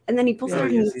 And then he pulls it out,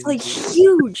 and it's like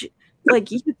huge.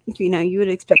 Like you would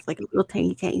expect like a little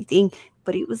tiny thing,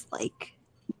 but it was like,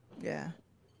 yeah.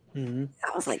 I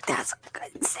was like, "That's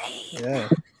insane." Yeah,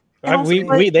 they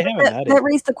haven't had it. That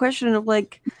raised the question of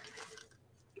like,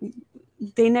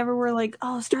 they never were like,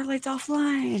 "Oh, Starlight's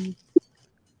offline."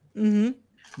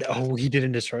 Oh, he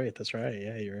didn't destroy it. That's right.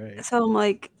 Yeah, you're right. So I'm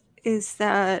like, is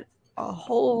that a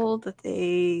hole that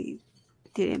they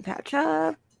didn't patch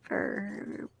up,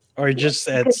 or just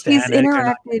she has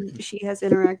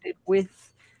interacted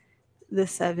with the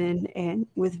Seven and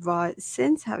with Vought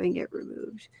since having it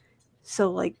removed, so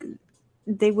like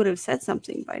they would have said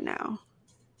something by now.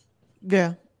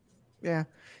 Yeah. It's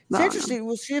interesting.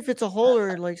 We'll see if it's a hole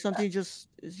or like something just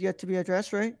is yet to be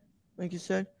addressed, right? Like you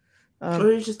said.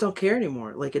 Or you just don't care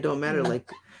anymore. Like it don't matter.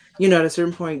 Like, at a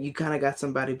certain point, you kind of got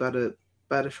somebody by the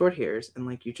short hairs, and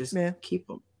like you just keep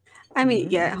them. I mean,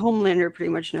 Homelander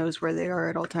pretty much knows where they are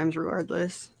at all times,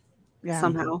 regardless. Yeah,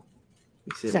 somehow.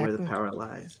 You see where the power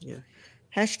lies. Yeah.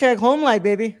 Hashtag Homelight,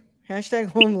 baby.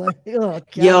 Hashtag Homelight. Oh,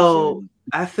 yo,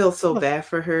 I feel so bad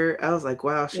for her. I was like,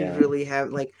 wow, she really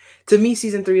have like. To me,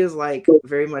 season 3 is like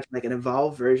very much like an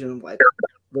evolved version of like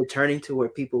returning to where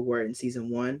people were in season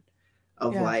 1,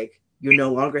 of like you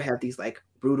no longer have these like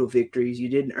brutal victories. You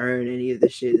didn't earn any of the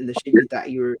shit, and the shit you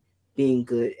thought you were being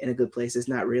good in a good place is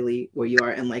not really where you are,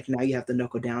 and like now you have to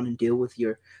knuckle down and deal with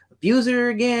your abuser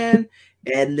again,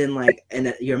 and then like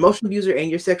your emotional abuser and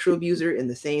your sexual abuser in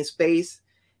the same space,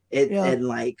 and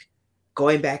like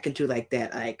going back into like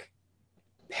that like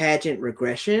pageant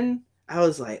regression. I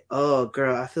was like, oh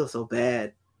girl, I feel so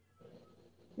bad.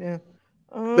 Yeah.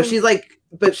 But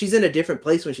she's in a different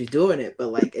place when she's doing it, but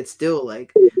like it's still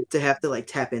like to have to like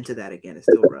tap into that again is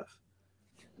still rough.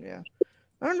 Yeah.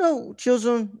 I don't know,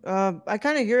 Chillzone. I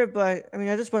kind of hear it, but I mean,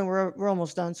 at this point, we're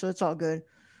almost done, so it's all good.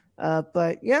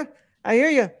 But yeah, I hear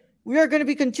you. We are going to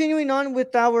be continuing on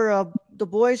with our The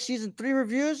Boys season 3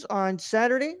 reviews on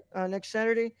Saturday, next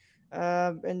Saturday,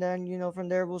 and then from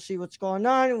there we'll see what's going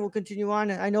on, and we'll continue on.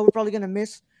 I know we're probably going to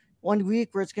miss 1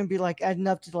 week where it's going to be like adding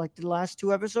up to like the last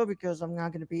 2 episodes because I'm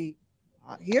not going to be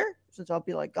here since I'll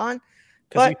be like gone.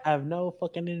 Because we have no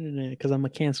fucking internet. Because I'm gonna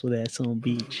cancel that son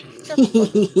beach.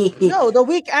 No, the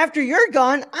week after you're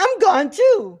gone, I'm gone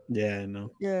too. Yeah, I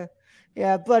know. Yeah.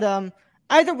 But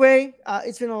either way,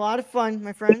 it's been a lot of fun,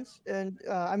 my friends, and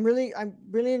I'm really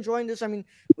enjoying this. I mean,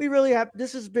 we really have.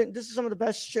 This is some of the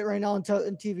best shit right now in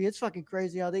TV. It's fucking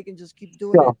crazy how they can just keep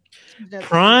doing it.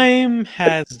 Prime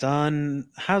has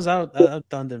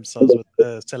outdone themselves with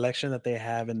the selection that they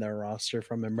have in their roster,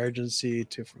 from Emergency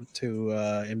to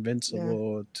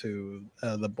Invincible to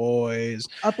The Boys.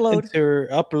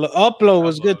 Upload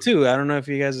was good too. I don't know if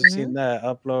you guys have seen that.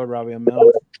 Upload, Robbie Amell,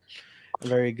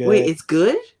 very good. Wait, it's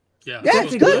good? Yeah,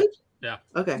 it's good. Yeah.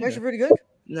 Okay. It's actually pretty good.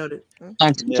 Noted.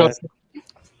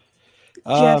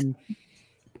 Yeah.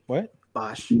 What?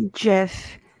 Bosh.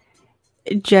 Jeff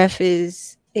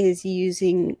is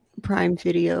using Prime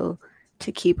Video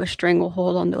to keep a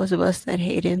stranglehold on those of us that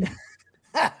hate him.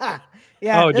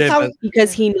 Yeah,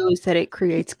 because he knows that it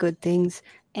creates good things,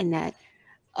 and that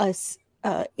us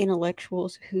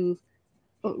intellectuals who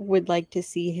would like to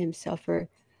see him suffer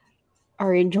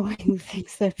are enjoying the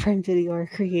things that Prime Video are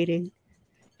creating.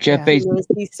 Jeff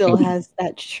He still has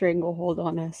that stranglehold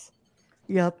on us.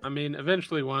 Yep. I mean,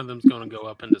 eventually one of them's going to go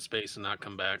up into space and not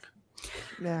come back.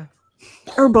 Yeah.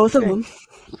 Or both of them.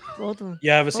 Both of them.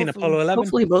 Yeah, I've seen Apollo 11.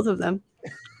 Hopefully both of them.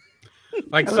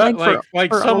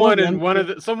 Someone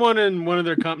in one of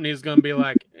their companies is going to be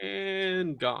like,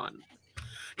 and gone.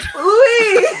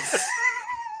 Please.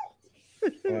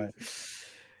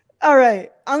 All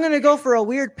right, I'm gonna go for a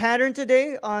weird pattern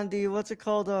today on the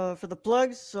for the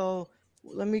plugs. So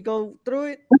let me go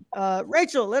through it.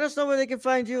 Rachel, let us know where they can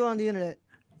find you on the internet.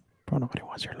 Bro, nobody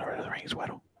wants your Lord of the Rings,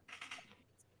 Weddle.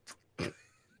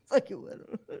 Fuck you,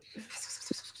 Weddle.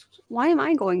 Why am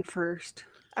I going first?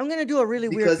 I'm gonna do a really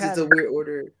weird because pattern. it's a weird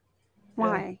order.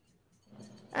 Why?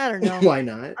 I don't know. Why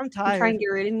not? I'm tired. You're trying to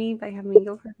get rid of me by having me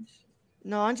go first.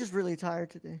 No, I'm just really tired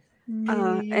today.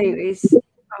 Anyways,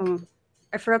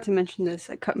 I forgot to mention this.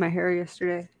 I cut my hair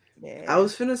yesterday. Yeah. I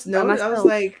was finna know. I was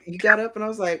like, you got up, and I I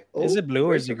was like, oh, is it blue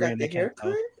or is it green? The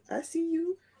haircut? I see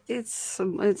you. It's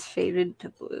faded to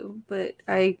blue, but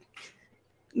I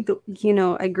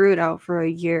grew it out for a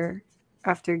year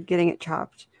after getting it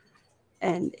chopped,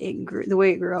 and it grew. The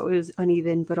way it grew out was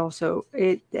uneven, but also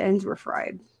the ends were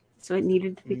fried, so it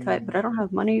needed to be cut. But I don't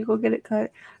have money to go get it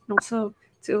cut, and also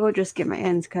to go just get my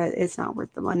ends cut, it's not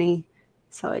worth the money.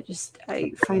 So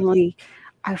I finally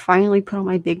put on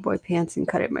my big boy pants and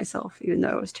cut it myself, even though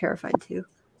I was terrified to.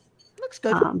 Looks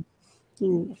good.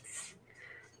 Yes.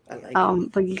 I like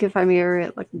it. But you can find me over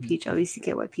at Lucky Peach. I used to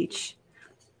get Wet Peach.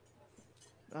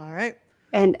 All right.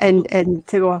 And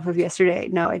to go off of yesterday,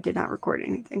 no, I did not record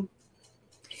anything.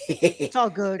 It's all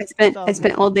good. I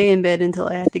spent all day in bed until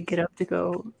I had to get up to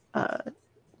go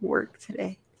work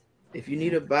today. If you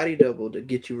need a body double to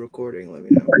get you recording, let me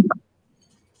know.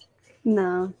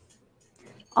 No,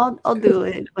 I'll do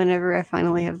it whenever I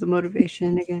finally have the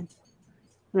motivation again.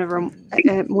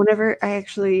 Whenever I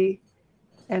actually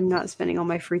am not spending all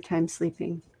my free time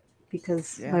sleeping,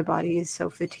 because my body is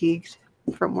so fatigued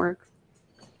from work.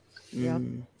 Yeah,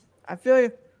 I feel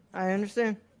you. I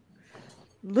understand.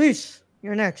 Luis,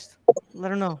 you're next.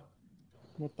 Let her know.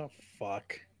 What the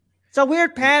fuck? It's a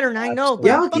weird pattern, I know. But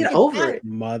y'all get over it,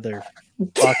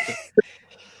 motherfucker.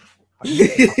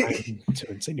 To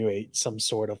insinuate some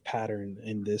sort of pattern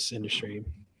in this industry.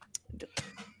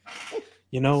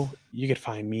 You could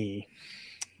find me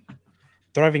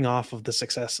thriving off of the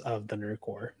success of the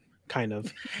Nerdcore, kind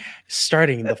of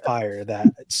starting the fire that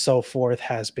So Forth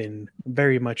has been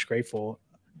very much grateful,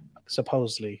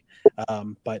 supposedly,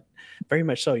 but very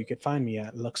much so. You could find me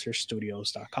at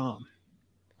luxorstudios.com,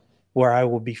 where I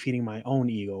will be feeding my own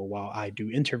ego while I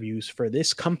do interviews for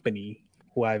this company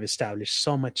who I've established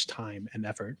so much time and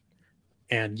effort,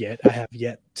 and yet I have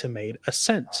yet to make a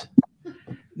cent.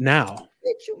 Now,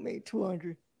 you made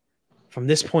 200. From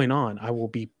this point on, I will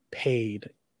be paid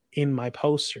in my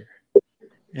poster,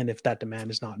 and if that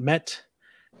demand is not met,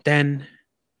 then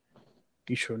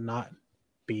you should not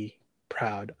be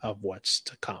proud of what's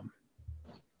to come.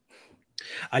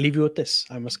 I leave you with this.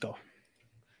 I must go.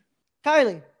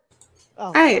 Kylie. Oh.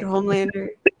 All right,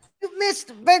 Homelander. You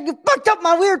missed, man. You fucked up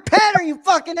my weird pattern, you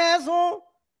fucking asshole. All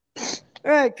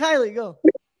right, Kylie, go.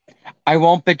 I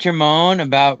won't bitch or moan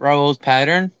about Raul's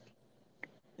pattern.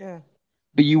 Yeah.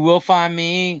 But you will find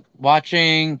me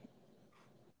watching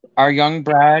our young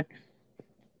Brad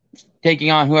taking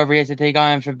on whoever he has to take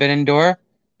on in Forbidden Door,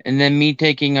 and then me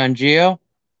taking on Gio,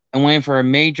 and waiting for a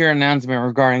major announcement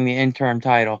regarding the interim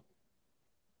title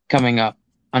coming up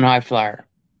on High Flyer.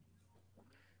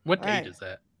 What date is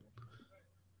that?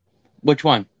 Which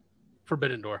one?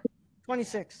 Forbidden Door.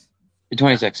 26. The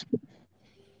 26th.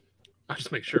 I'll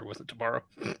just make sure it wasn't tomorrow.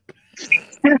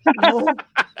 No.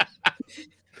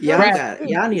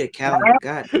 Y'all need a calendar.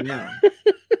 God no.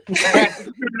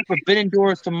 Forbidden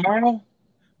Doors tomorrow.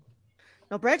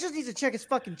 No, Brad just needs to check his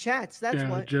fucking chats. That's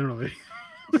what. Generally. He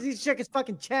just needs to check his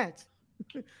fucking chats.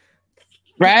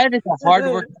 Brad is a hard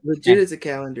worker. Legit as a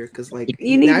calendar, because like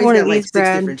you need one of these, 6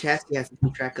 Brad. different chats he has to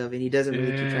keep track of, and he doesn't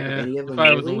really keep track of any of them. If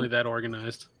I was only that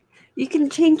organized. You can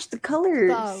change the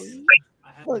colors.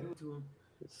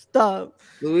 Stop.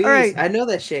 Luis, All right. I know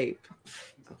that shape.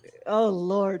 Oh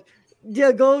Lord.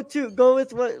 Yeah, go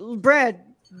with what Brad.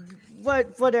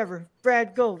 Whatever.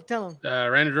 Brad, go. Tell him.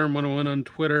 Randerderm 101 on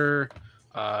Twitter.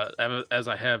 As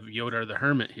I have Yoda the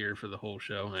Hermit here for the whole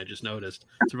show, and I just noticed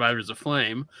Survivors of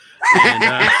Flame. And,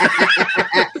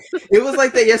 It was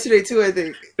like that yesterday too, I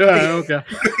think. Okay.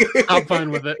 I'm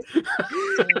fine with it.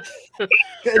 I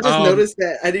just noticed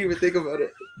that. I didn't even think about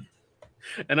it.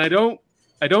 And I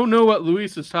don't know what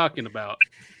Luis is talking about.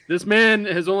 This man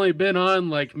has only been on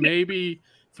like maybe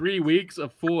 3 weeks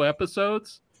of full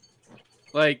episodes.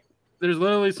 Like, there's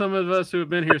literally some of us who have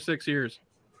been here 6 years,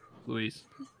 Luis.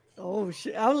 Oh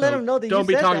shit! I'll let him know that. Don't you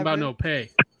be said talking that, about Brad. no pay.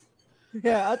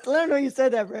 Yeah, I'll let him know you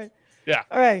said that, Brad. Yeah.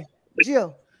 All right,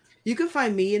 Gio. You can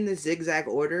find me in the zigzag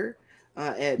order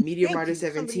at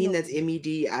MediaMartyr17. That's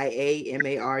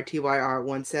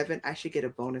MEDIAMARTYR17. I should get a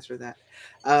bonus for that.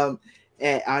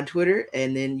 On Twitter,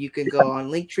 and then you can go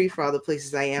on Linktree for all the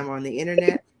places I am on the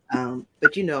internet.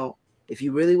 But you know, if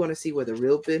you really want to see where the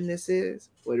real business is,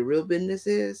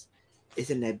 it's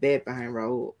in that bed behind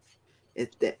Raul.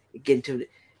 It's that get into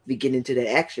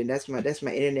that action. That's my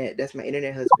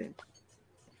internet husband.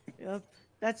 Yep.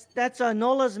 That's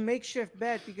Nola's makeshift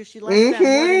bed because she likes that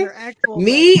more than her actual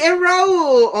Me bed. and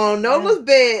Raul on Nola's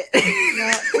bed. Ew,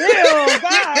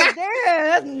 God damn,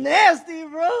 that's nasty,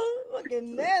 bro.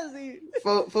 Fucking nasty.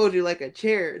 Fold you like a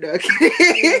chair, dog.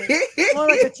 More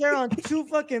like a chair on 2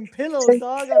 fucking pillows,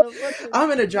 dog.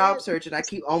 I'm in a job search and I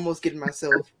keep almost getting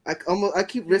myself. I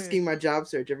keep risking my job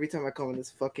search every time I come on this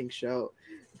fucking show.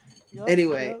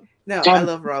 Anyway. No, I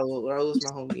love Raul. Raul's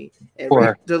my homie. And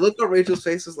the look on Rachel's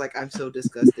face was like, I'm so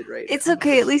disgusted right now. It's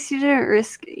okay. At least you didn't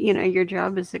risk, your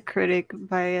job as a critic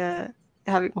by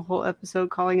having a whole episode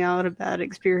calling out a bad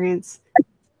experience.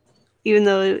 Even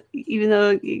though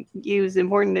it was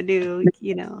important to do,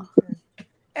 Hey,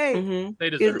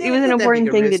 it was an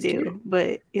important thing to do,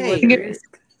 but it wasn't a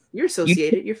risk. You're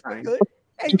associated. You're fine. Hey,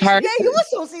 yeah, you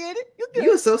associated.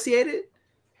 You associated.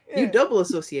 Yeah. You double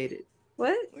associated.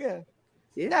 What? Yeah.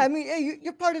 Yeah, I mean, hey,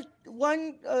 you're part of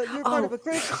one. You're part of a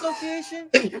critics association.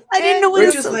 I didn't know what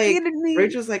associated means.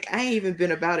 Rachel's like, I ain't even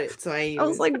been about it, so I ain't. I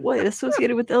was like, what?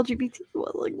 Associated with LGBT?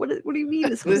 What do you mean?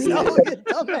 Listen,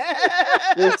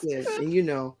 and you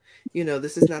know,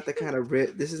 this is not the kind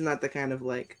of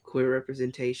like queer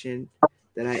representation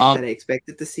that I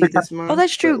expected to see this month. Oh,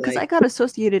 that's true, because I got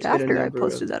associated after I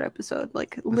posted that episode,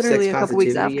 like literally a couple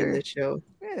weeks after. The show.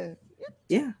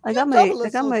 Yeah. I got my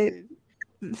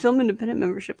Film Independent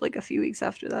membership like a few weeks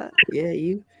after that. Yeah,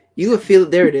 you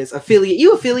affiliate. There it is. Affiliate.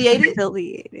 You affiliated.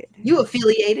 You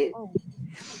affiliated. Oh.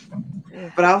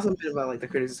 But I also been about like the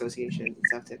Critics Association in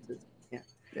South Texas. Yeah.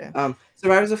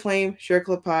 Survivors of Flame, Share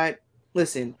Club Pod.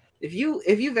 Listen, if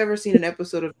you've ever seen an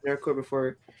episode of Nerdcore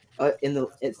before,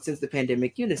 since the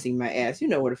pandemic, you'd have seen my ass. You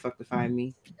know where the fuck to find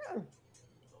me.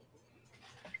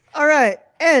 All right.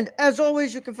 And as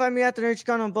always, you can find me at the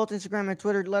NerdCon on both Instagram and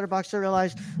Twitter, Letterboxd,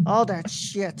 Serialized, all that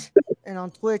shit. And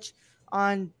on Twitch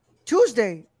on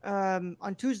Tuesday,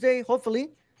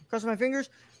 hopefully, cross my fingers,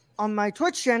 on my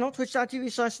Twitch channel,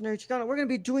 twitch.tv/NerdCon, we're going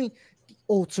to be doing the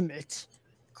ultimate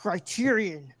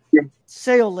Criterion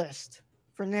sale list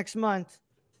for next month,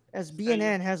 as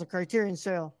BNN has a Criterion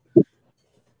sale.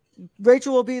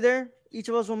 Rachel will be there. Each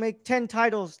of us will make 10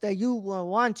 titles that you will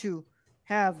want to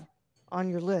have on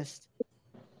your list.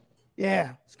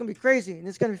 Yeah, it's gonna be crazy, and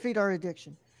it's gonna feed our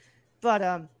addiction. But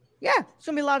yeah, it's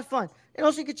gonna be a lot of fun. And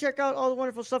also, you can check out all the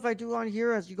wonderful stuff I do on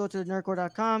here as you go to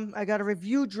nerdcore.com. I got a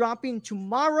review dropping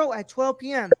tomorrow at 12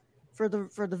 p.m. for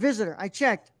the Visitor. I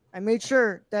checked. I made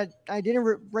sure that I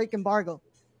didn't break embargo,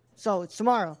 so it's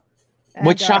tomorrow. And,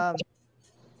 Which time?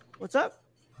 What's up?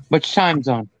 Which time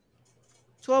zone?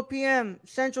 12 p.m.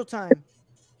 Central Time.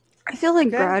 I feel like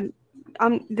Brad.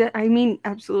 I mean,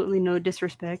 absolutely no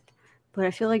disrespect, but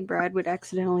I feel like Brad would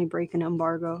accidentally break an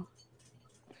embargo.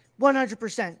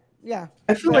 100%. Yeah.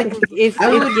 I feel like if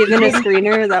we were given a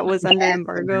screener that was under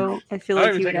embargo, I feel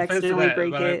like he would accidentally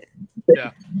break it.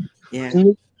 Yeah.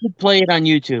 You could play it on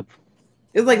YouTube.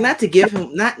 It's like not to give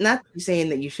him not saying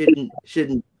that you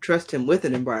shouldn't trust him with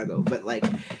an embargo, but like,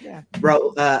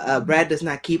 bro, Brad does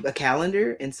not keep a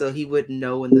calendar, and so he wouldn't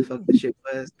know when the fuck the shit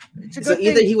was. So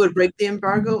either he would break the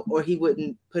embargo or he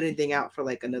wouldn't put anything out for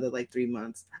like another like 3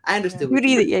 months. I understood.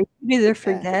 He'd either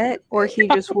forget or he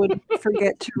just would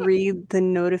forget to read the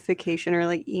notification or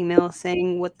like email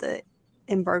saying what the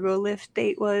embargo lift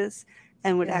date was,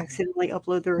 and would accidentally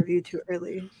upload the review too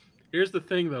early. Here's the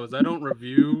thing, though, is I don't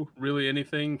review really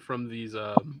anything from these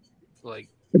like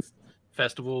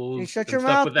festivals. Shut your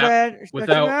mouth, Brad.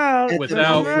 Without Raul.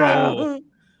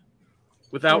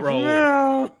 Without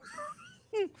Raul.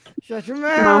 Shut your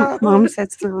mouth. Mom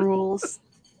sets the rules.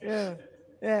 Yeah.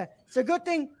 It's a good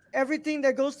thing. Everything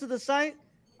that goes to the site,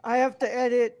 I have to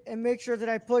edit and make sure that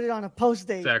I put it on a post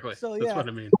date. Exactly. So that's what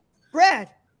I mean. Brad,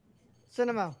 send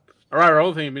them out. All right,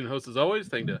 Raul, thank you for being host as always.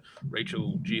 Thank you to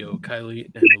Rachel, Gio, Kylie,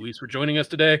 and Luis for joining us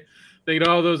today. Thank you to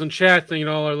all those in chat. Thank you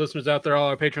to all our listeners out there, all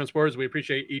our Patreon supporters. We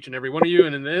appreciate each and every one of you.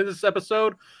 And in the end of this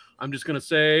episode, I'm just going to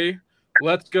say,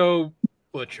 let's go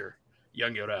Butcher.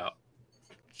 Young Yoda out.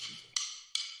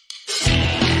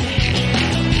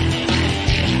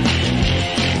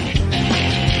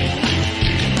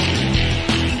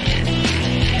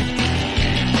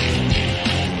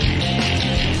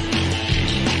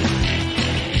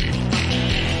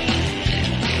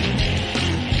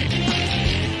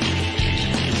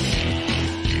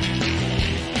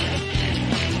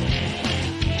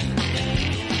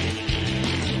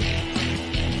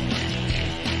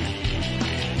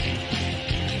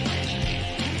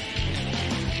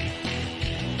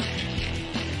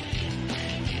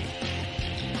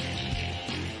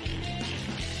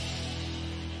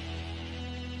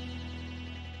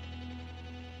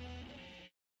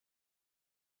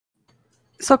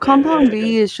 So Compound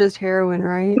B is just heroin,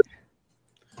 right?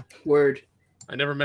 Word. I never met